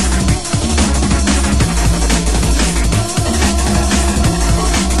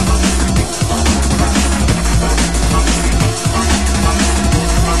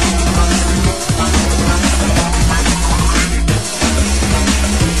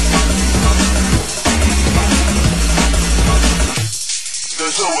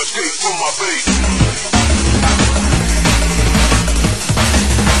 There's no escape from my base.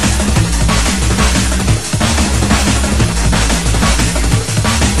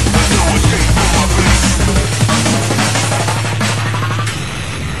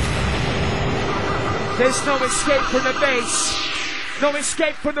 There's no escape from the bass. No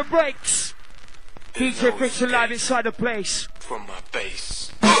escape from the breaks. DJ Friction live inside the place. From my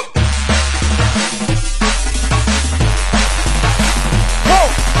base. There's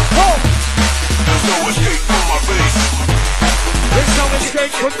no escape from my base. There's no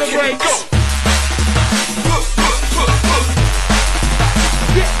escape from the breaks.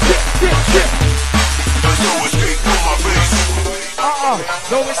 There's no escape from my base.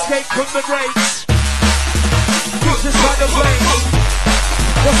 No escape from the breaks. This is how the breaks.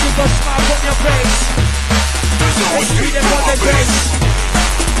 What's it gonna smile on your face? There's no Let's beat escape them from on my the base. base.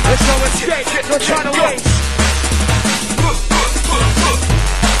 There's no escape, no trying to waste.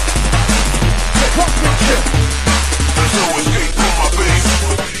 There's no escape from my base.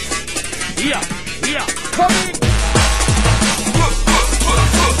 Yeah, come in.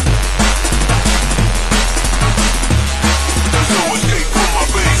 There's no escape from my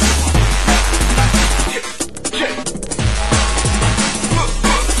base.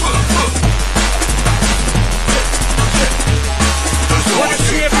 Wanna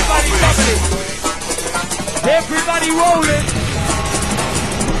see everybody bubbling, everybody rolling.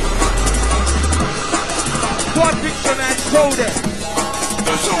 One picture man, show them.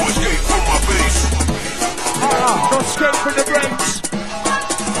 There's no escape from my base. No escape from the breaks.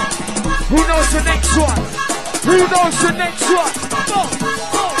 Who knows the next one? Who knows the next one?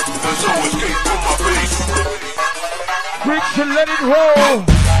 There's no escape from my base. Bricks and let it roll.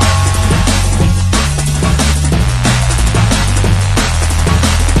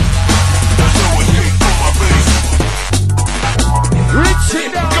 There's no escape from my base. Rich it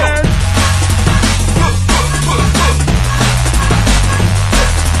down, man.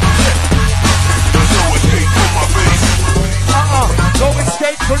 There's no escape from my base. No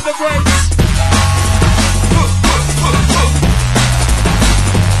escape from the breaks.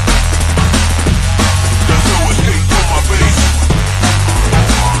 There's no escape from my base.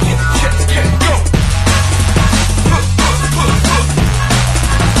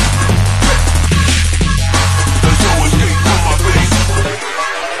 There's no escape from my base.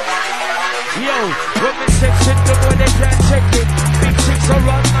 Yo, when we section, the boy they can't check it. Big six are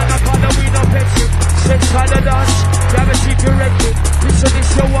run, man, up on the we no pet it. Sex kind of dance, grab a cheap you rent it. Listen,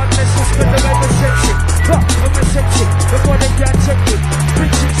 this your one, let's just spend the way we section. But when we section, the boy they can't check it.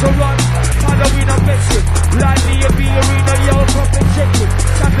 Big six are run, on the we no pet it. Like me, be arena, yo, come and check it.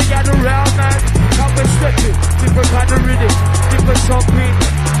 Tapping at around, man, come and step it. Different kind of rhythm, different song beat.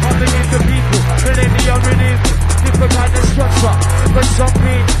 Coming in the people, millennium rhythm. Different kind of structure, different song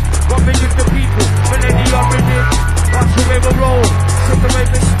beat. Coming in the people, millennium rhythm. Watch the way we roll, set the way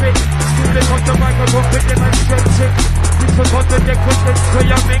we spit. Still they got the microphone, pick them and stretch it. Different on the deck with the so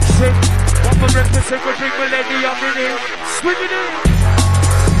you mix it. What we represent, we bring millennium rhythm. Swing it in.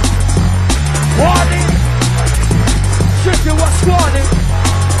 Warning. Check it, what's warning?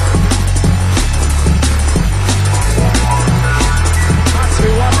 I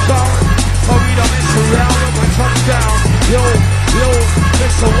say watch out, so we don't mess around when we touch down. Yo,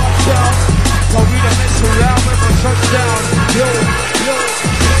 Mr. Watch out, so we don't mess around when we touch down. Yo.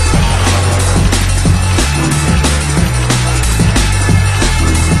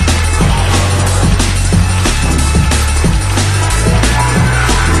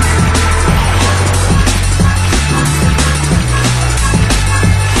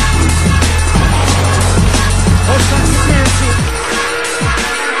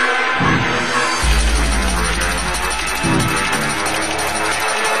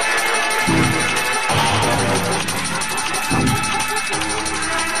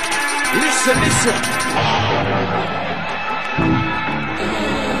 Friction.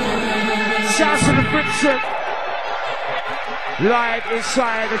 Shouts to the Friction. Live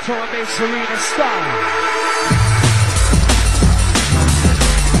inside the Drum and Bass Arena style.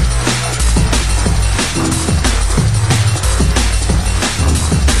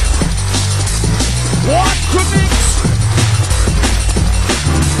 What commits?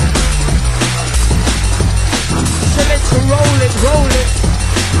 Select to roll it, roll it.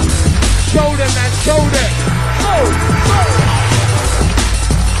 Show them, man, show them. Go, go.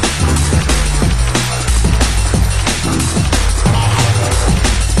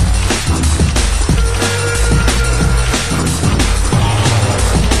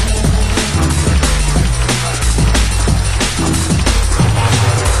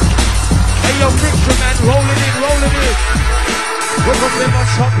 Rolling in, rolling in. We're gonna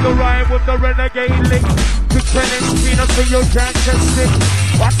mash up the rhyme with the renegade link. To challenge peanuts so you can't test it.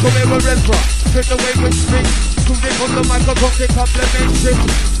 Watch the way we refer, take the way we spin. To dig on the microphone, they compliment it.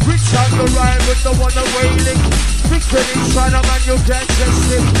 Reach out the rhyme with the one away link. Fix it inside a man, you can't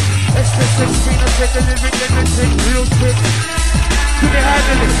test it. SP6 peanuts, take the lyric and then take real quick. To the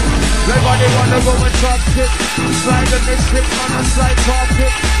handle it. Everybody wanna go and drop it. Slide the next hit on a slide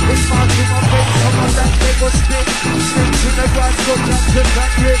carpet. It's my to my face, come on that table stick. Stick to the grass, go down to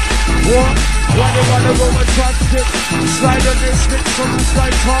that hit. What? Why they wanna go and drop it? Slide the next hit on a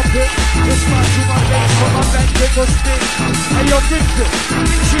slide carpet. It's my to my face, come on that table stick. And you're Victor,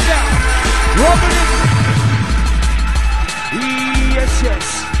 mix it down. Rubbing it. Yes, yes.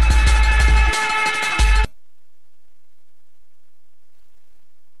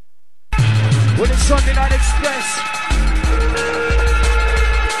 When it's Sunday Night Express.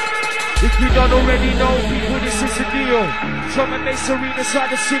 If you don't already know, people, this is the deal. Drum and Bass Arena side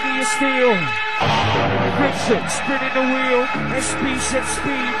the city of steel. Friction, spinning the wheel. SP set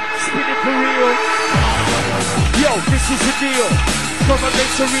speed, spinning for real. Yo, this is the deal. Drum and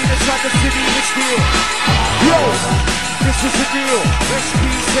Bass Arena side the city of steel. Yo, this is the deal. SP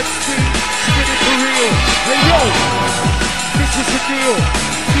set speed, spinning for real. Hey yo, this is the deal.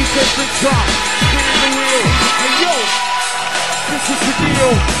 DJ Big Drop, spinning the wheel. Hey yo, this is the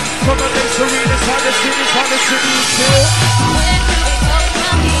deal. From the Bass Arena, how the city is still. Where can we go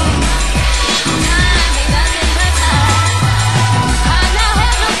from here? Time ain't nothing but time. I now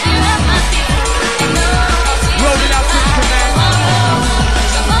have no fear of my fear. And no fear. Roll it out, Picture Man.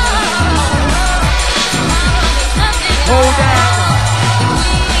 Hold down.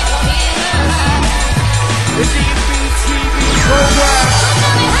 The DB TV program.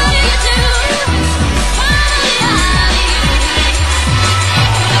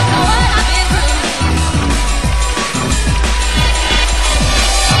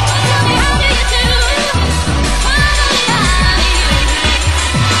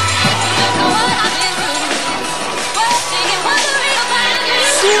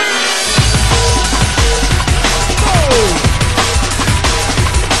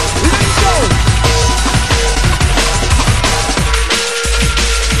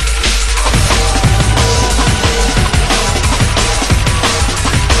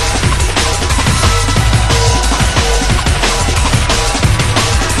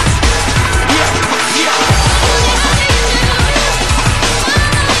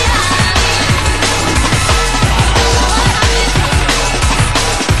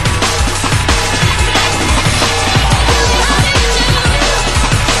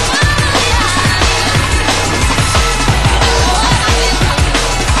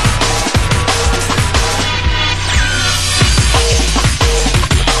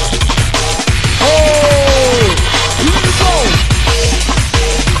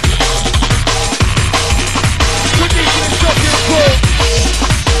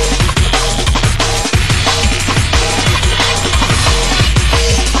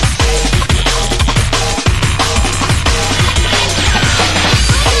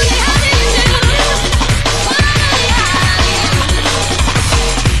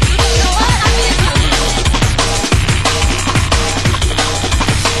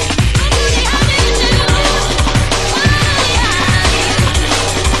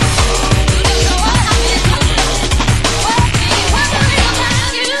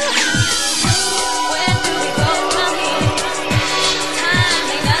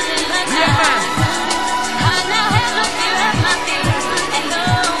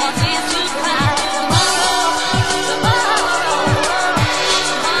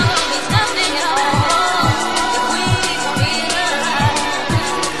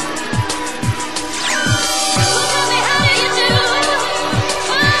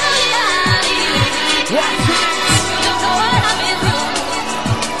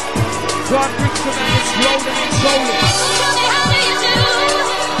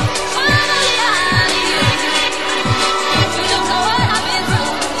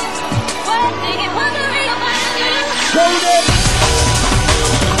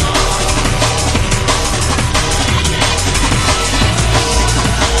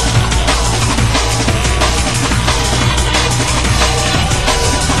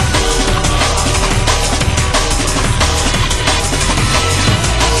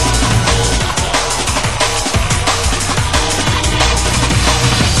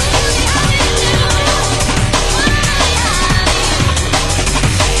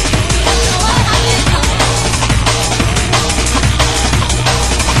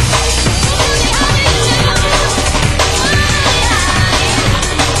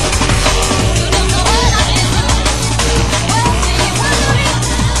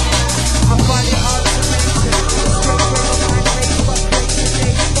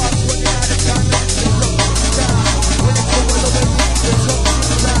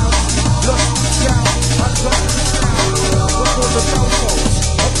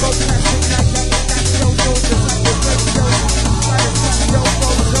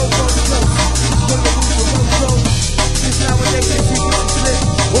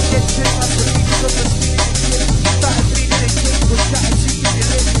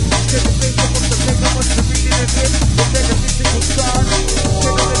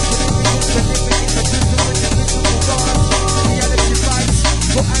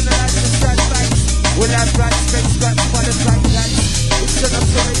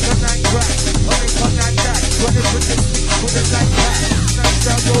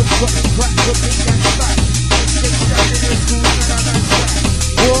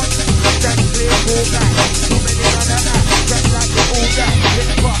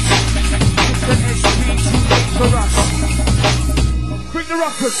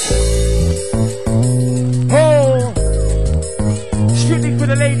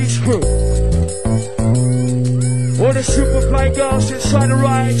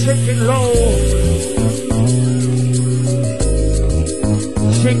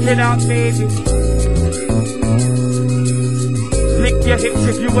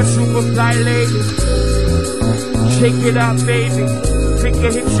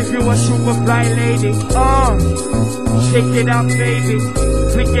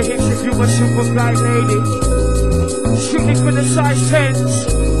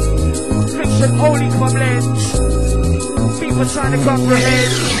 Trying to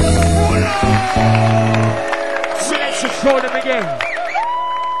comprehend. So let's just throw them again.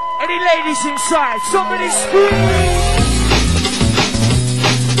 Any ladies inside? Somebody scream!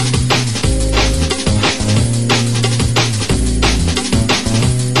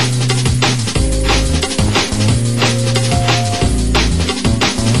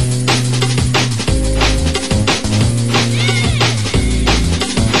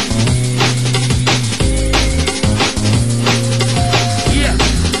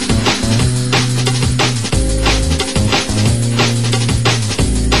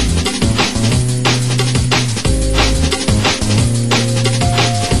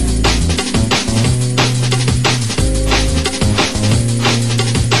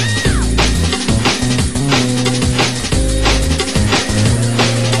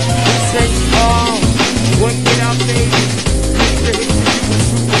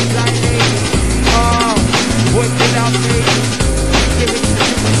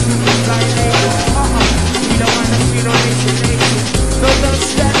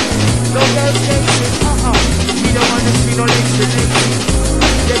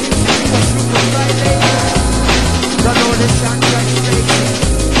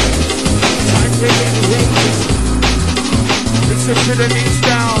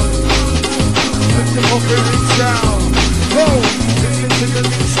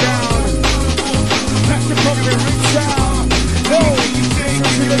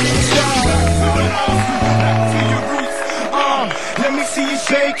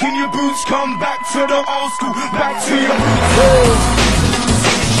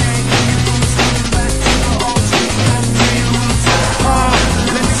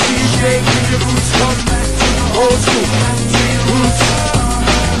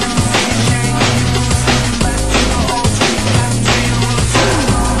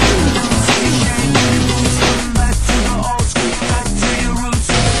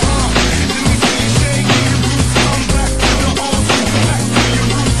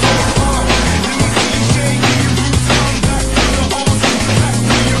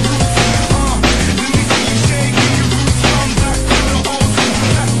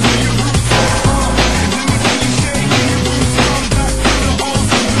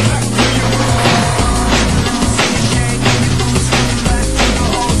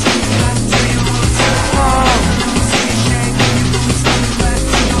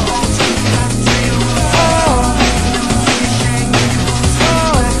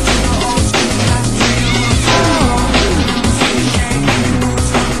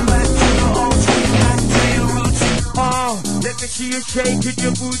 see you shaking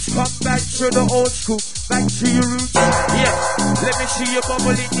your boots. Come back to the old school, back to your roots. Yeah, let me see you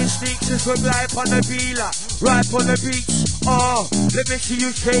bubbling your sneaks as we glide on the bealer, right on the beats. Oh, let me see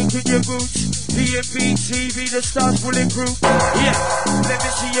you shaking your boots. DMB TV, the stars bulletproof. Yeah, let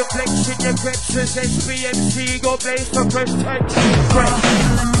me see you flexing your creps as SPMC go blaze for fresh touch. Fresh.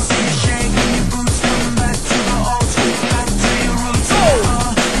 Let me see you shaking your boots. Come back to the old school, back to your roots. Oh.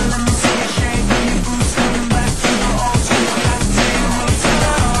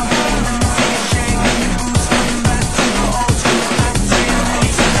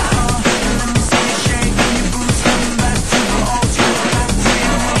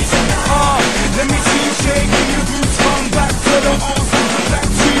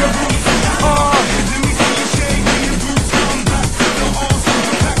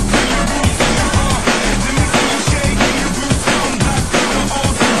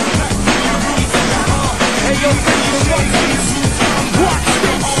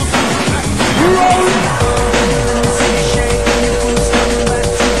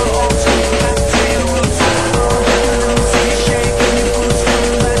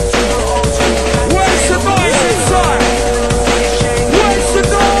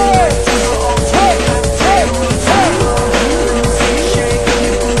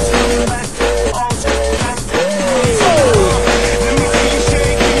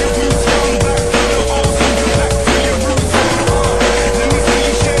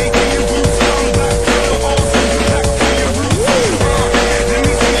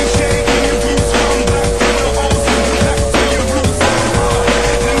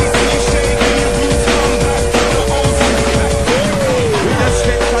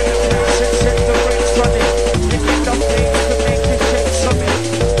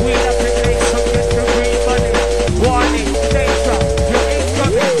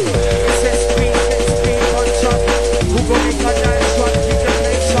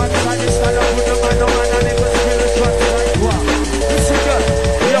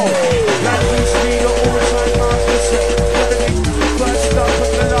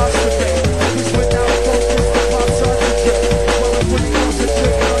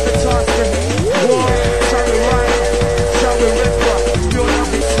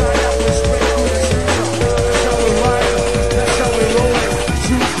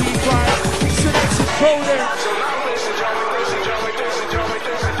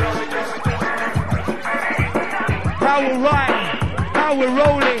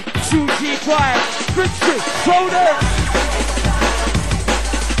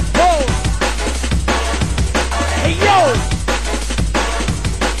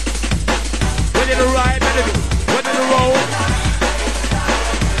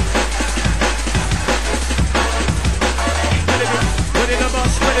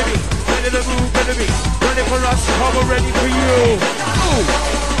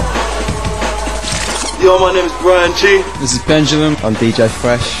 Yo, my name is Brian G. This is Benjamin. I'm DJ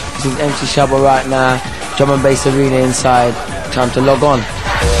Fresh. This is MC Shabba right now. Drum and Bass Arena inside. Time to log on.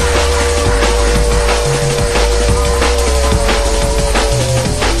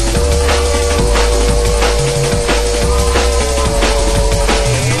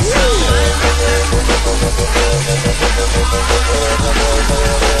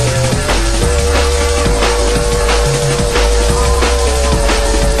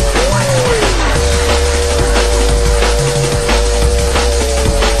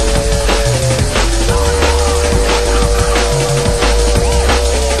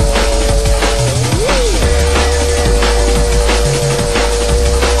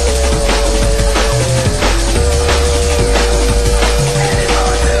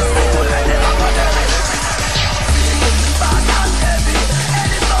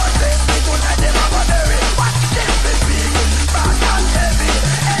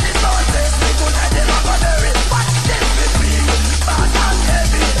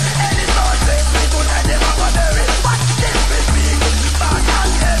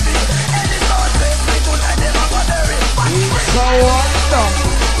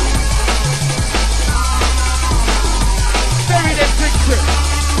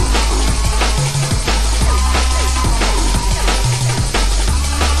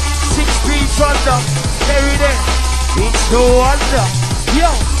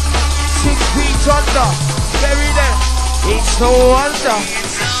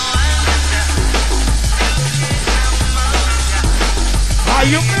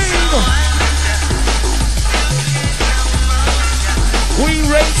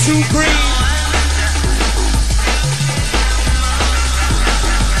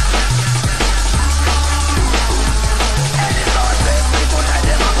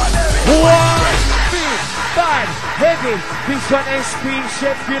 heavy. This one SP,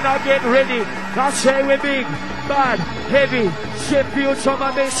 Sheffield, now get ready. Now say we big, bad, heavy. Sheffield, Drum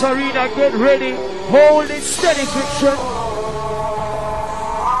and Bass Arena, get ready. Hold it steady, Friction.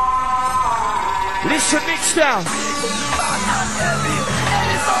 Listen, mix down.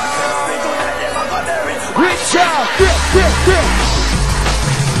 Reach out, dip.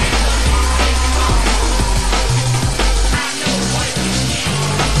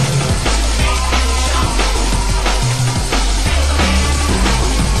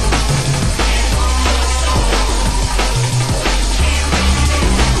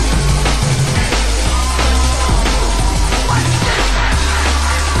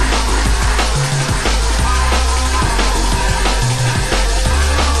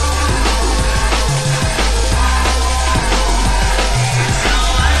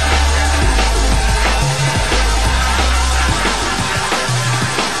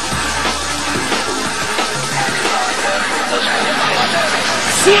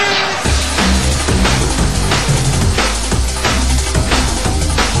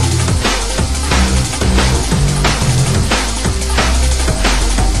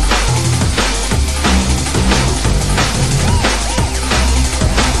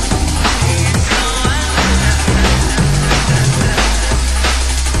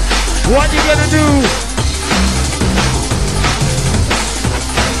 What you gonna do?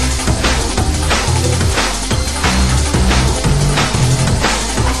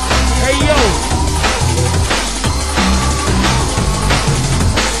 Hey yo.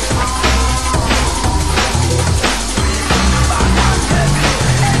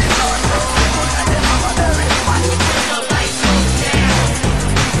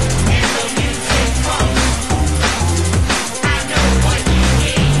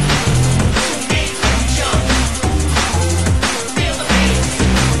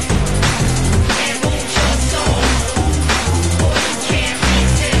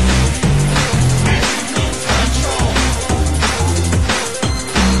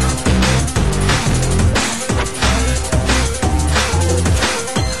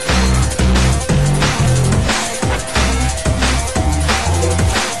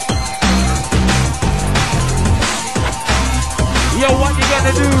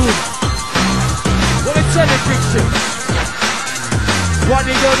 What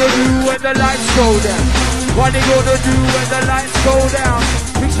you gonna do when the lights go down? What you gonna do when the lights go down?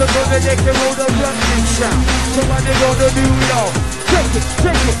 Picture gonna make the road a running sound. So what you gonna do, yo? Take it,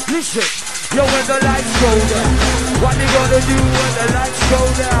 listen. Yo, when the lights go down, what you gonna do when the lights go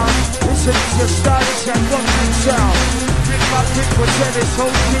down? Listen, it's your stylish and running sound. Big my big pretend it's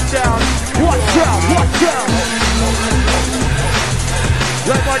holding down. Watch out, watch out.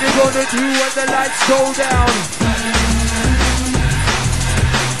 Like what you gonna do when the lights go down?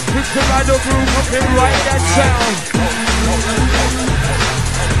 Picture by the groove up and write that sound.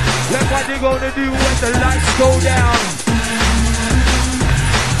 Like what you gonna do when the lights go down?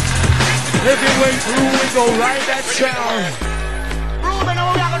 Every way through we go write that sound. Ruben,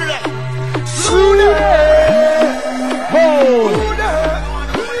 how we are gonna do that? Slow it! Hold!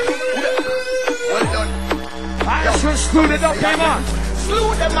 Well done. I just screwed it up, hey man.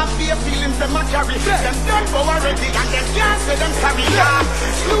 Slew them and fear feelings them a carry. Them done for already and them can't say them carry.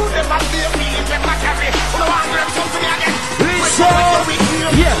 Slew them and fear feelings them a carry. No one will come to me again. Listen!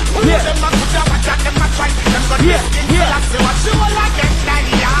 Yeah. Them a put up a chat, them a try. Them got this thing to last. They want you all again,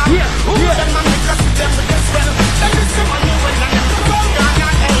 Yeah. them a make us see them with this well. Them is the money when them go down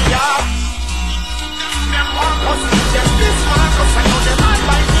and hey ya. Them Marcus, them this Marcus. I know them all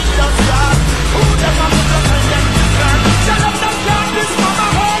by me just start. Who them a put up and them to start. Shut up, them can't this mama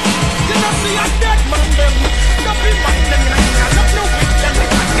home. You don't see a dead man them. Don't be man them. I love no with them.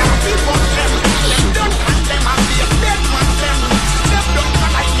 I can't be one them. Them don't want them. I be a dead man them. Them don't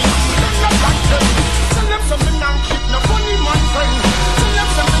want like me. Them not like them. Tell them something now. Keep no funny man friend. Tell them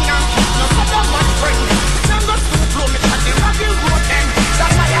something now. Keep no other man friend. Them got to blow me at the rocky road them.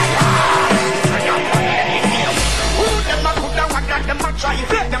 That's why I who them a put down and them a try.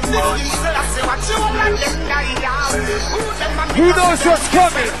 Them this is I say what you want them die down. Who knows what's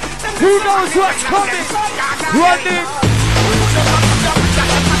coming? Who knows what's coming? Run it!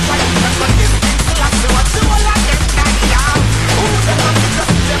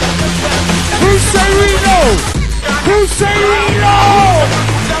 Who say we know? Who say we know?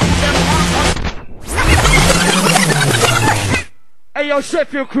 Hey yo,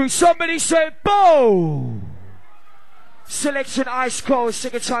 Sheffield crew, somebody say boom! Selection ice cold,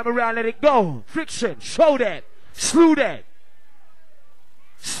 second time around, let it go. Friction, show that. Slew that.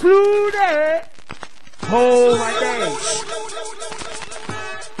 Slew that. Oh my days.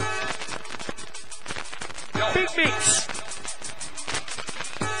 big mix.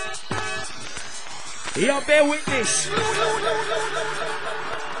 Yo, bear witness.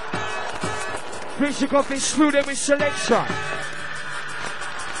 Preach your coffee, screw them with selection.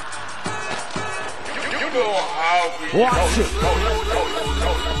 You know how we Watch it.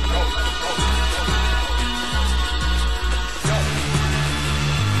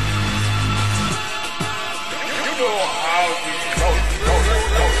 You know how we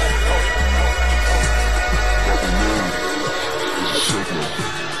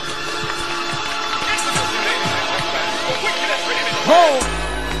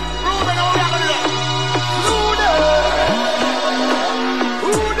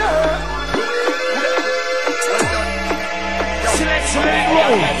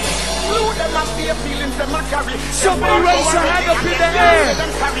Somebody raise your hand up in the air.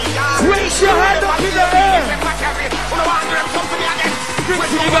 Raise your hand up in the air.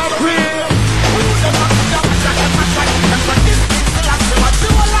 Drinking about real.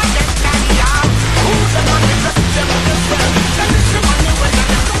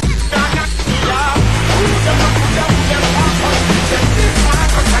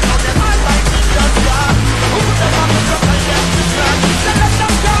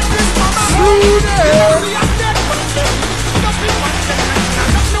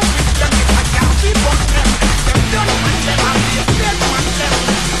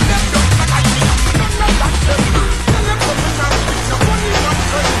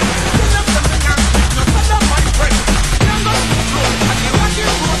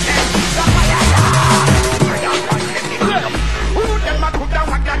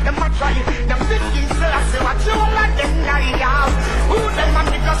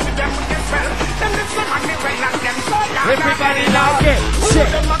 Everybody now get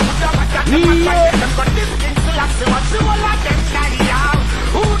set.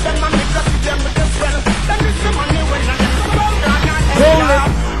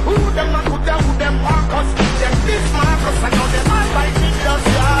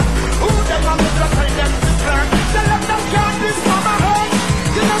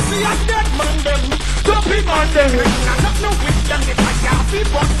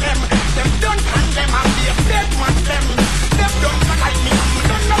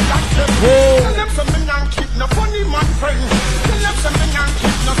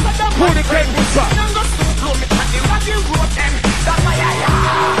 Pull the cables up.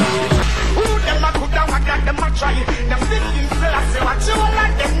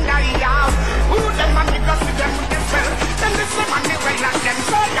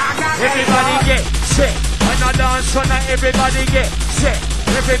 Everybody get set. When I dance on that, everybody get set.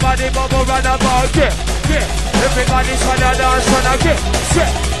 Everybody bubble round about get. Everybody's trying to dance on a get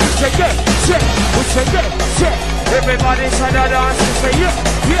set. We say get set. Everybody's trying to dance, we say yeah.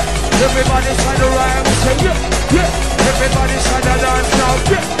 Everybody's trying to rhyme, we say yeah. Everybody's trying to dance now,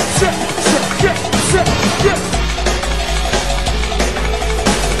 get set.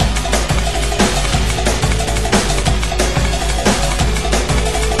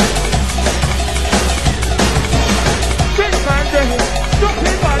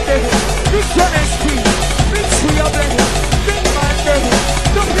 This one is free. Mix we are blended. Big man there.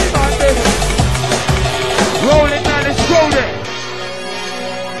 Don't be man there. Roll it, man, it's rolling.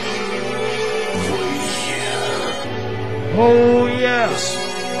 Oh yes.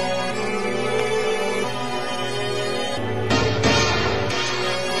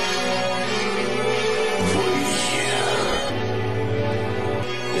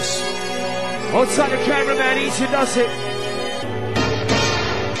 Outside the cameraman, easy does it.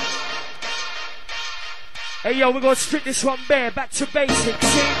 Hey yo, we're gonna strip this one bare, back to basics,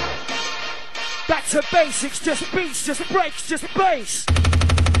 see? Back to basics, just beats, just breaks, just bass.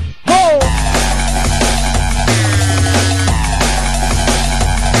 Ho!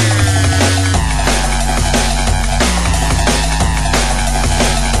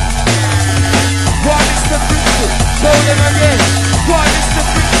 What is the friction? Show them again. What is the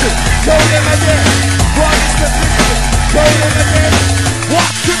friction? Show them again. What is the friction? Show them again.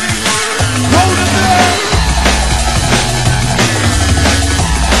 What to me? Hold them there.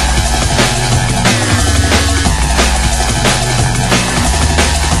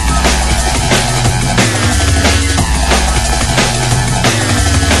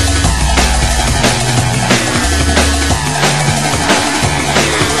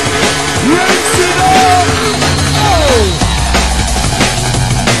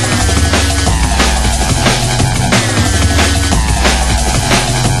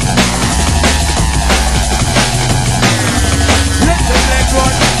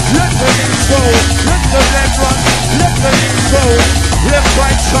 Left,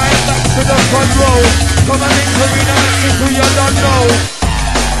 right, try back to the front row. Come on, it's Arena, Mexico, you don't know.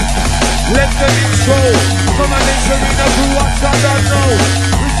 Let them intro. Come on, it's Arena, who wants I don't know.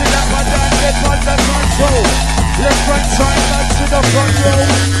 Listen that my dad get under control. Left front side, back to the front row.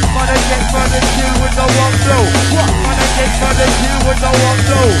 Man, I get for the kill with the one blow. What? Man, I get for the kill with the one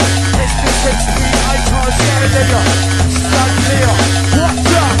blow. It's the 6 feet, I can't stand there. Stand clear.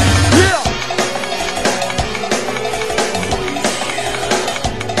 What's up? Yeah.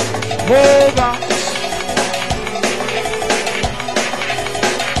 Hold on.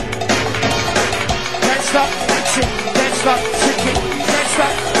 Can't stop, mixing. Can't stop, sitting. Can't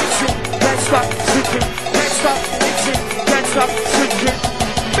stop, mixing. Can't stop, sitting. Can't stop, mixing. Can't stop, sitting.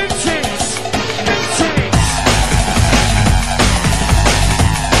 Mixings. Mixings.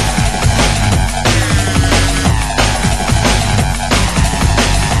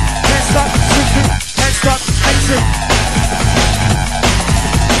 Can't stop, sitting. Can't stop, mixing.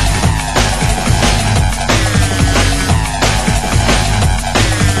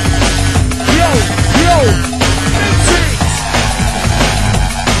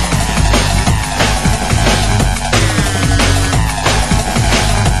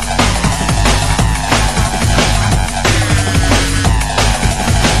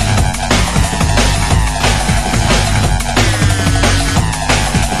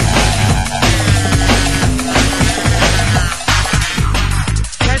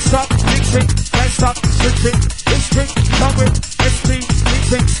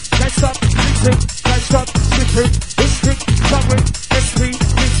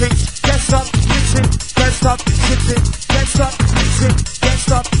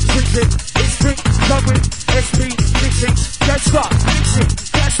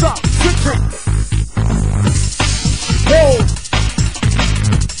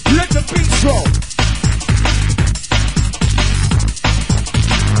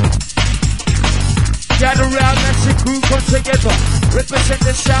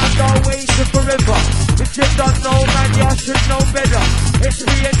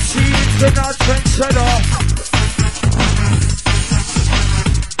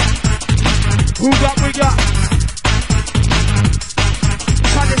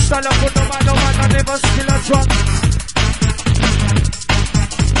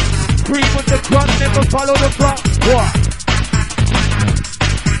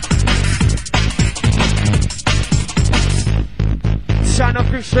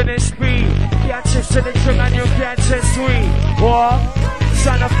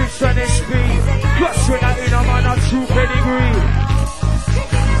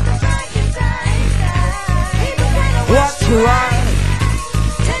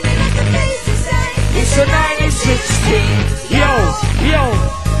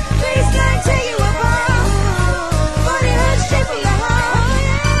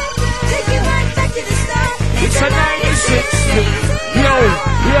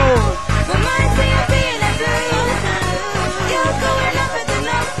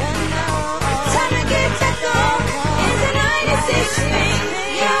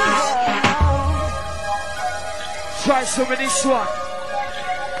 Try some of this one.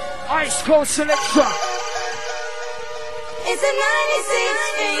 Ice Cold Selector. It's a 96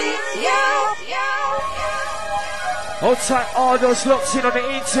 feet, yo. Hold tight, all those locked in on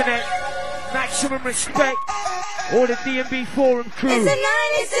the internet. Maximum respect. All the DMB Forum crew. It's a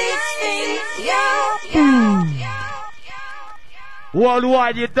 96 feet, yo.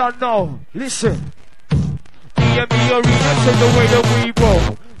 Worldwide, you don't know. Listen. DMB Arena said the way that we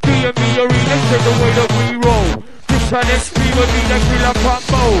roll. DMB Arena said the way that we roll. This one SP will be the killer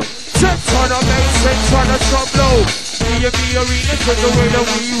combo. Set on a bass, set on a top low. DMB Arena said the way that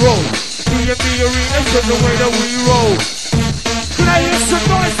we roll. DMB Arena said the way that we roll. Can I hear some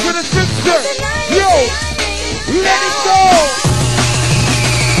noise for the sister? Yo, let it go.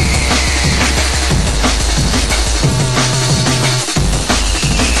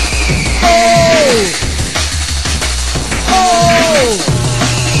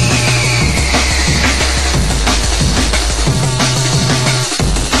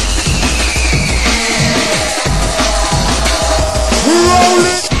 Roll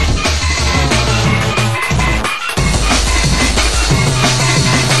it.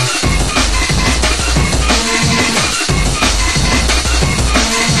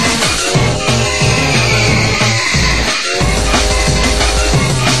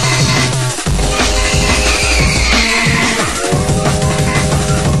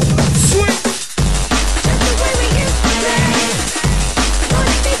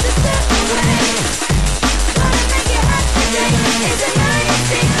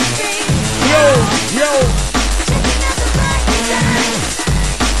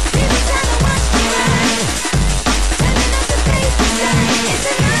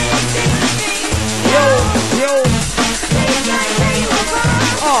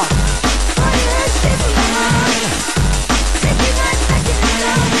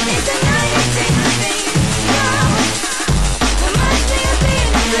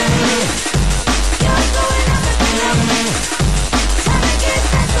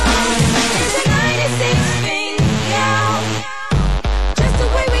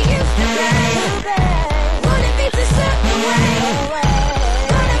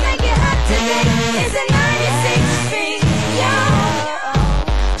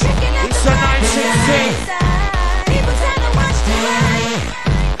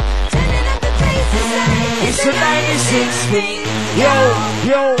 Yo,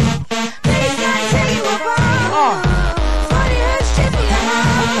 yo.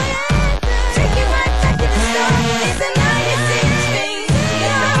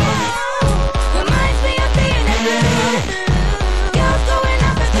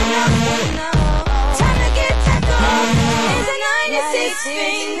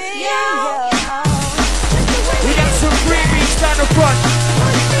 We got some freebies down the front.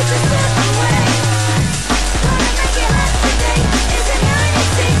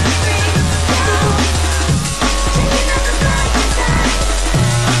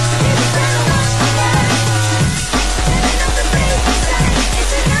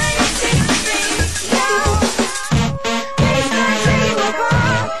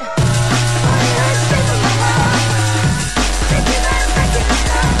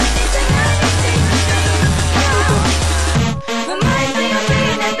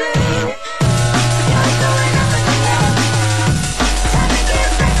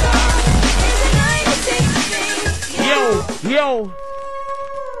 Yo,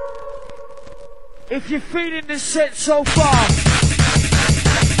 if you're feeling the set so far,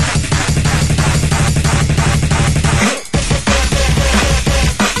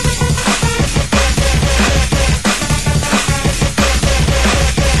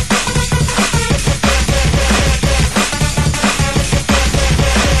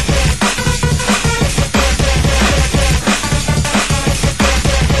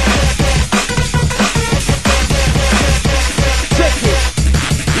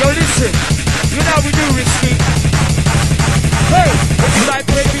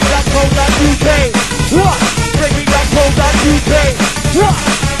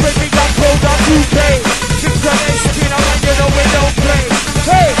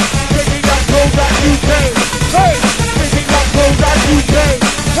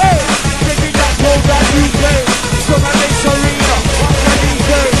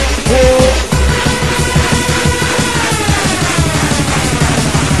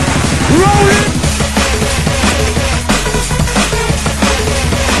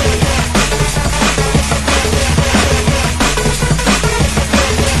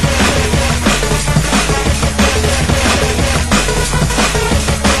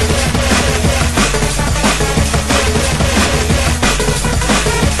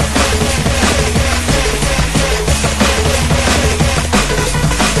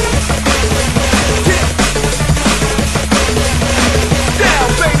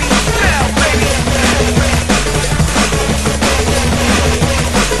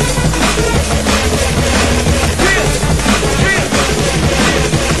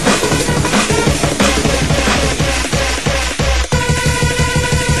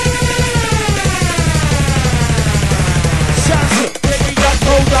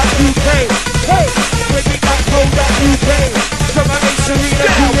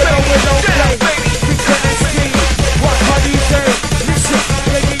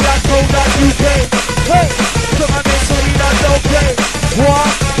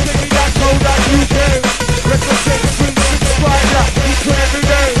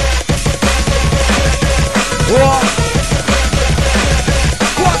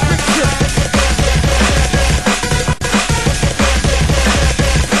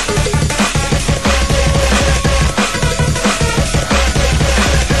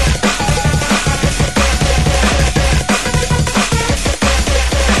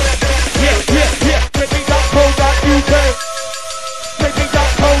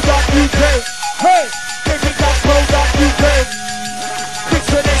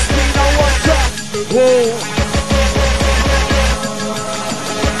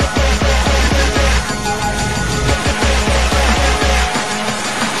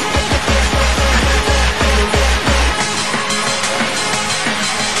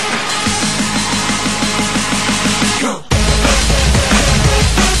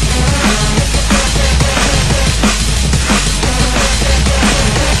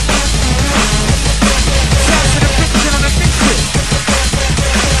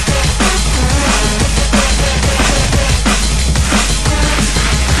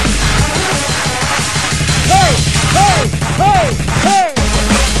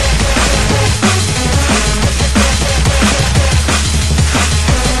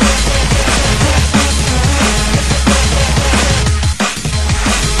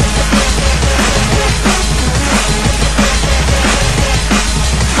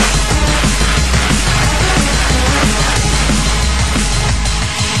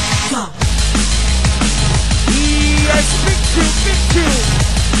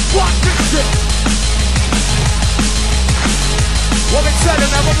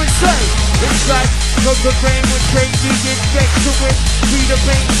 we say? It's like from the brain with changing it, get to it. See the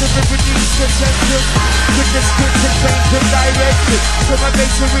veins of the release attention. With the scripts and change of direction. So my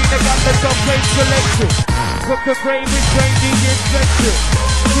bass arena got the dub plate selection. From the brain with changing it, get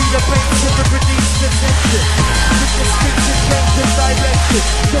see the veins of the release attention. With the scripts and change of direction.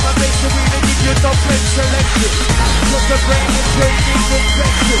 So my bass arena give you dub plate selection. From the brain with changing it,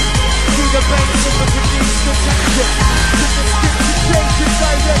 get see the veins of the release attention. With the scripts and change of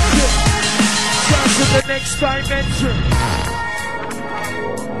direction. Down to the next dimension.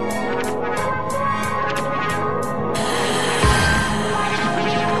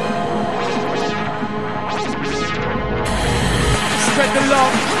 Spread the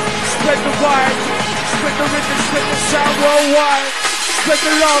love, spread the vibe, spread the rhythm, spread the sound worldwide. Spread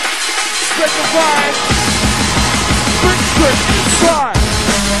the love, spread the vibe. Bring it inside.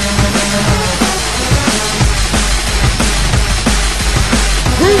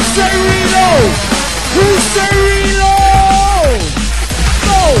 Who say reload? Who say reload?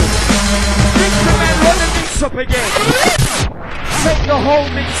 Go! Mix the man, run the mix up again. Take the whole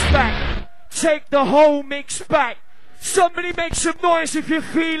mix back. Take the whole mix back. Somebody make some noise if you're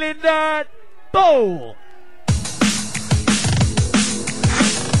feeling that. Boom!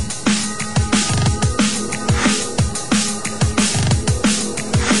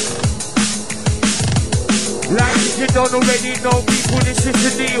 Like if you don't already know people, this is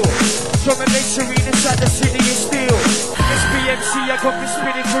the deal. Drum and bass arenas at the city is steel. SBMC, I got me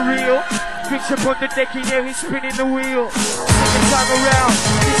spinning for real. Bitch up on the deck, and yeah, he's spinning the wheel. Second time around,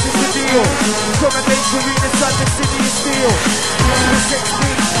 this is the deal. Drum and bass arenas at the city is steel.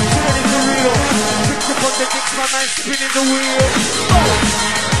 Spinning for real. Bitch up on the deck, my man spinning the wheel.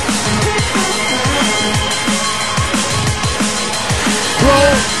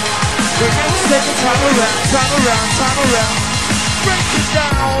 Roll. The next second time around, break it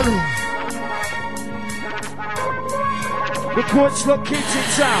down. The courts look kids in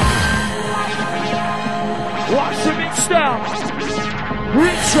town. Watch the mix down.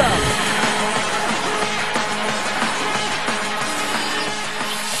 Reach out.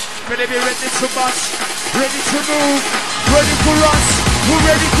 Gonna be ready to bust, ready to move, ready for us, we're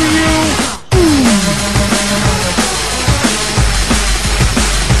ready for you. Ooh.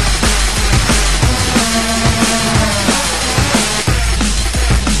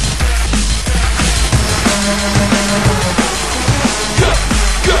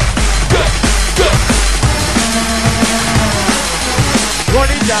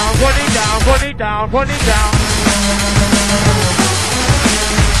 Run it down.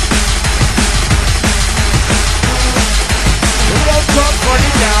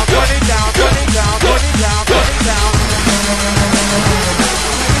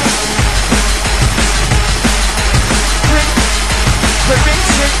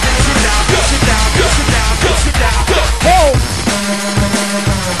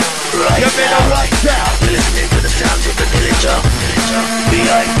 You better watch out. You're listening to the sounds of the villager.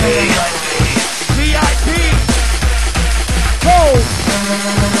 VIP. Oh.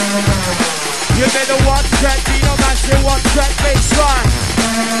 You better watch that beat, no matter what that baseline.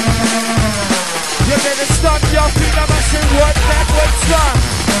 You better stop your feet, no matter what that baseline.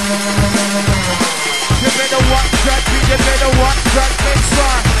 You better watch that beat, you better watch that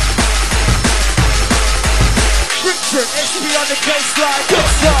baseline. Richard, SP on the baseline,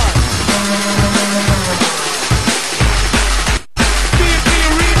 baseline. B&B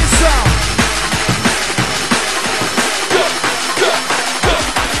Arena sound.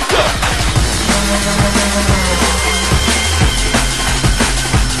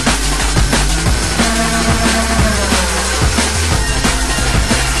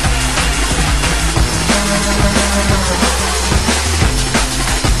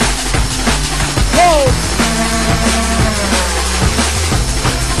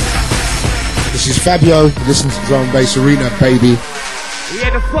 This is Fabio, listen to Drum and Bass Arena, baby. We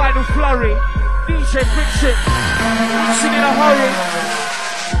had the final flurry. DJ Friction, sing in a hurry.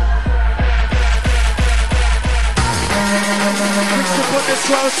 Friction put the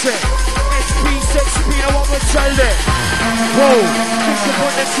trophy. SP, SP, I want to tell them. Whoa, Friction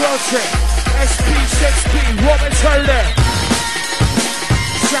put the trophy. SP, SP, what we tell them.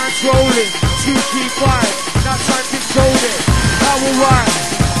 Sounds rolling, 2 key 5, now time controlling. I will ride,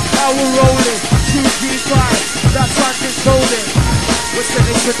 I will roll it, 2 key 5, now time controlling. We're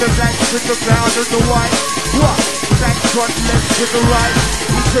sending to the black, to the brown, and the white. What? Back, front, left, to the right.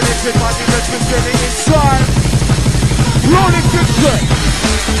 Each and everybody representing inside. Rolling good.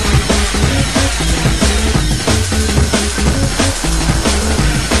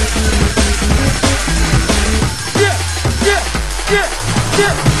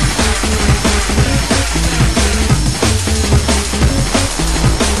 Yeah.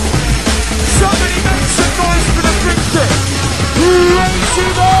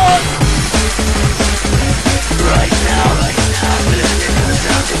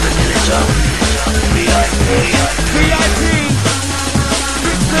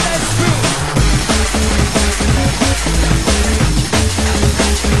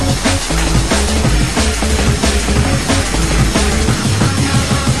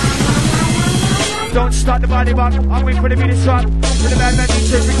 Don't start the body back. I'm waiting for the beat to drop. For the bad man,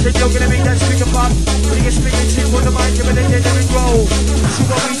 DJ Friction, you're gonna make that speaker pop. When you get speaking shit for the mind, you're gonna get them and grow. See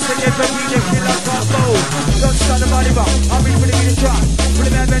what we say, every DJ feel like combo. Don't start the body back. I'm waiting for the beat to drop. For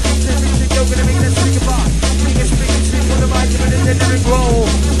the bad man, DJ Friction, you're gonna make that speaker pop. When you get speaking shit for the mind, you're gonna get them and grow.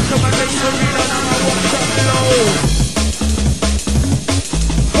 Come on, make some real and I'm walk down below.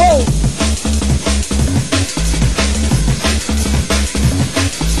 Oh!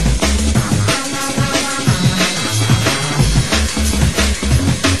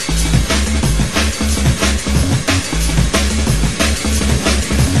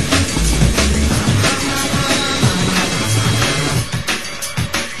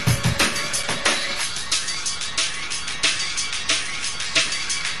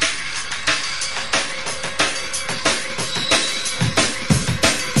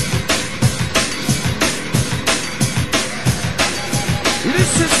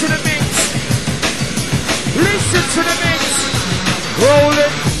 Listen to the mix. Listen to the mix. Roll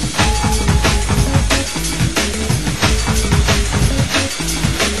it.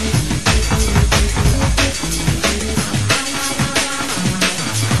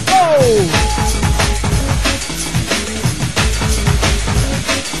 Oh!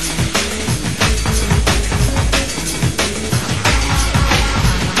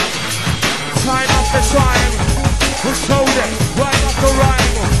 Time after time. We're showing right off the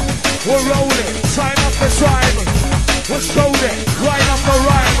rhyme. We're rolling time after time. We're showing right off the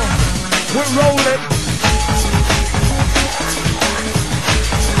rhyme. We're rolling.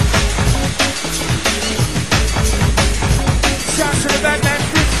 Shout to the bad man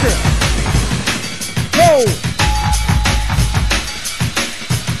Friction. Go!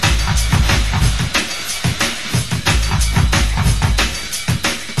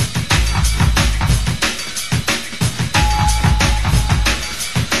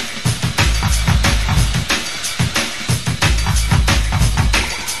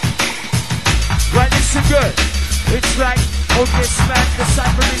 Good. It's like, oh this man, the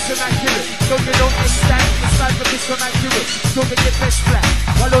cypher is immaculate. Don't get understand, the cypher is immaculate. Don't get your best flat.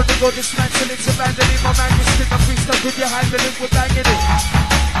 While on the go dismantle, it's abandoning my manuscript. I'm freestyle with your handling, we're banging it.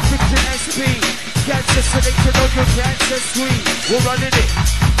 Friction SP, cancer selection on your cancer screen. We're running it.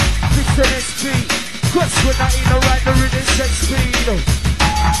 Friction SP, crush when I ain't alright, the rhythm set speed.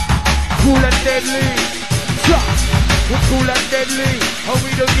 Cool and deadly. We're cool and deadly, and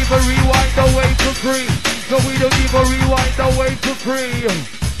we don't give a rewind away for free. No, we don't give a rewind away for free.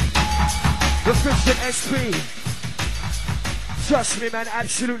 The Friction SP. Trust me, man,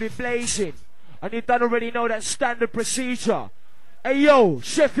 absolutely blazing. And you don't already know that standard procedure. Hey, yo,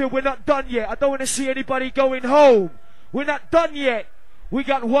 Sheffield, we're not done yet. I don't want to see anybody going home. We're not done yet. We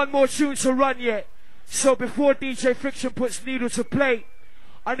got one more tune to run yet. So before DJ Friction puts needle to plate,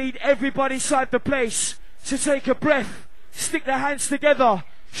 I need everybody inside the place to take a breath, stick their hands together,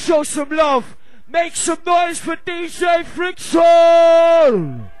 show some love, make some noise for DJ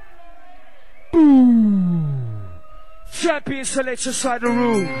Friction! Boom! Champion selects inside the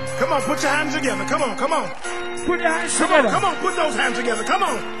room. Come on, put your hands together. Come on, come on. Put your hands together. Come on, put those hands together. Come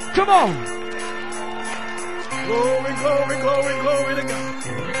on. Come on. Glory, glory, glory, glory to God.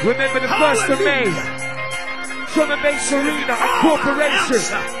 Remember the 1st of May. Drum and Bass Arena and Corporation.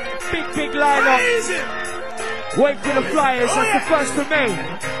 Big lineup. Wait for the Flyers, that's the 1st of May.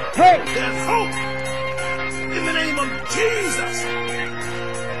 Hey! There's hope in the name of Jesus.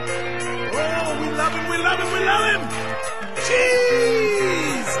 Oh, we love him, we love him, we love him.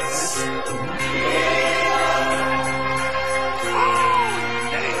 Jesus. Oh,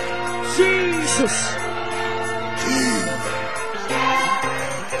 Jesus.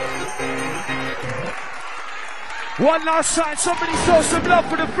 One last time, somebody show some love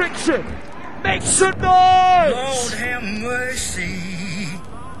for the Friction. Make some noise! Lord have mercy.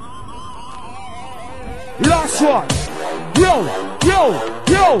 Last one. Yo, yo,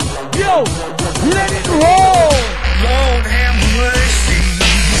 yo, yo. Let it roll. Lord have mercy.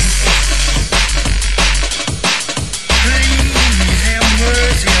 Please have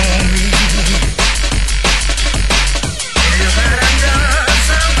mercy on me. If I done done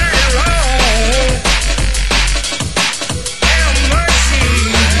something wrong, have mercy.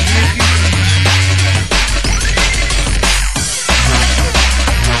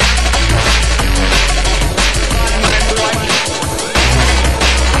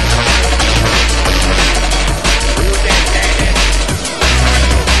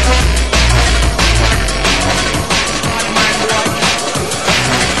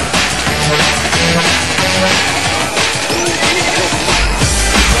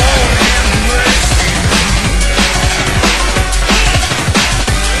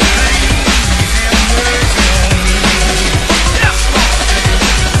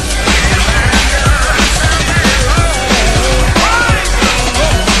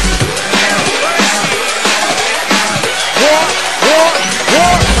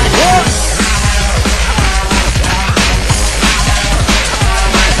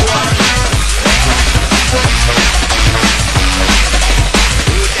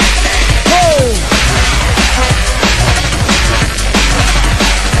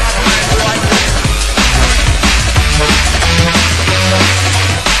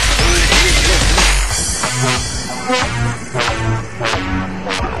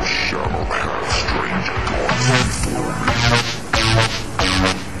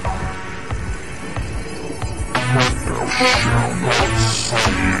 One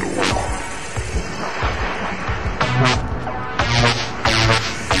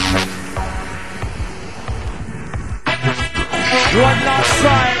last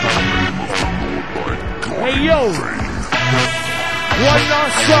time. Hey yo. One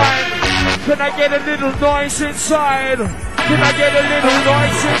last time. Can I get a little noise inside? Can I get a little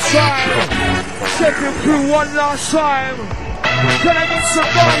noise inside? Sheffield crew, one last time. Can I get some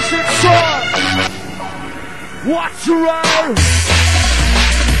noise inside? Watch your eye.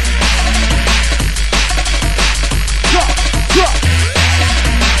 Drop, drop.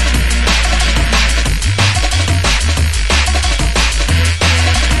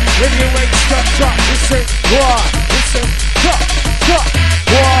 When you wake up, drop, listen, what? Listen, drop, drop,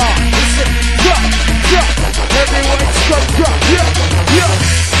 what? Listen, drop, drop. Everyone stop, drop, yeah, yeah.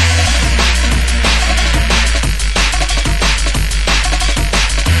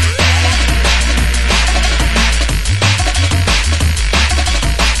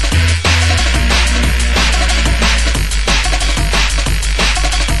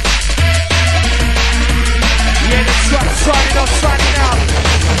 Yeah, that's right, signing off, signing out.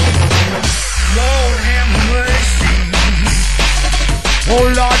 Lord have mercy. Oh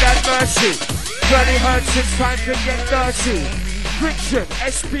Lord have mercy. 20 hurts, it's time to get dirty. Friction,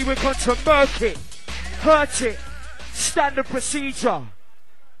 SP, we're going to murk it. Hurt it. Standard procedure.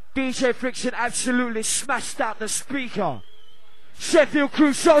 DJ Friction absolutely smashed out the speaker. Sheffield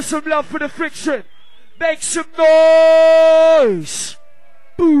crew, show some love for the Friction. Make some noise.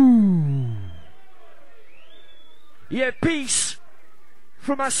 Boom. Yeah, peace.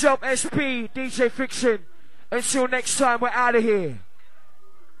 From myself, SP, DJ Friction. Until next time, we're out of here.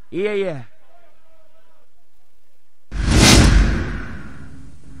 Yeah, yeah.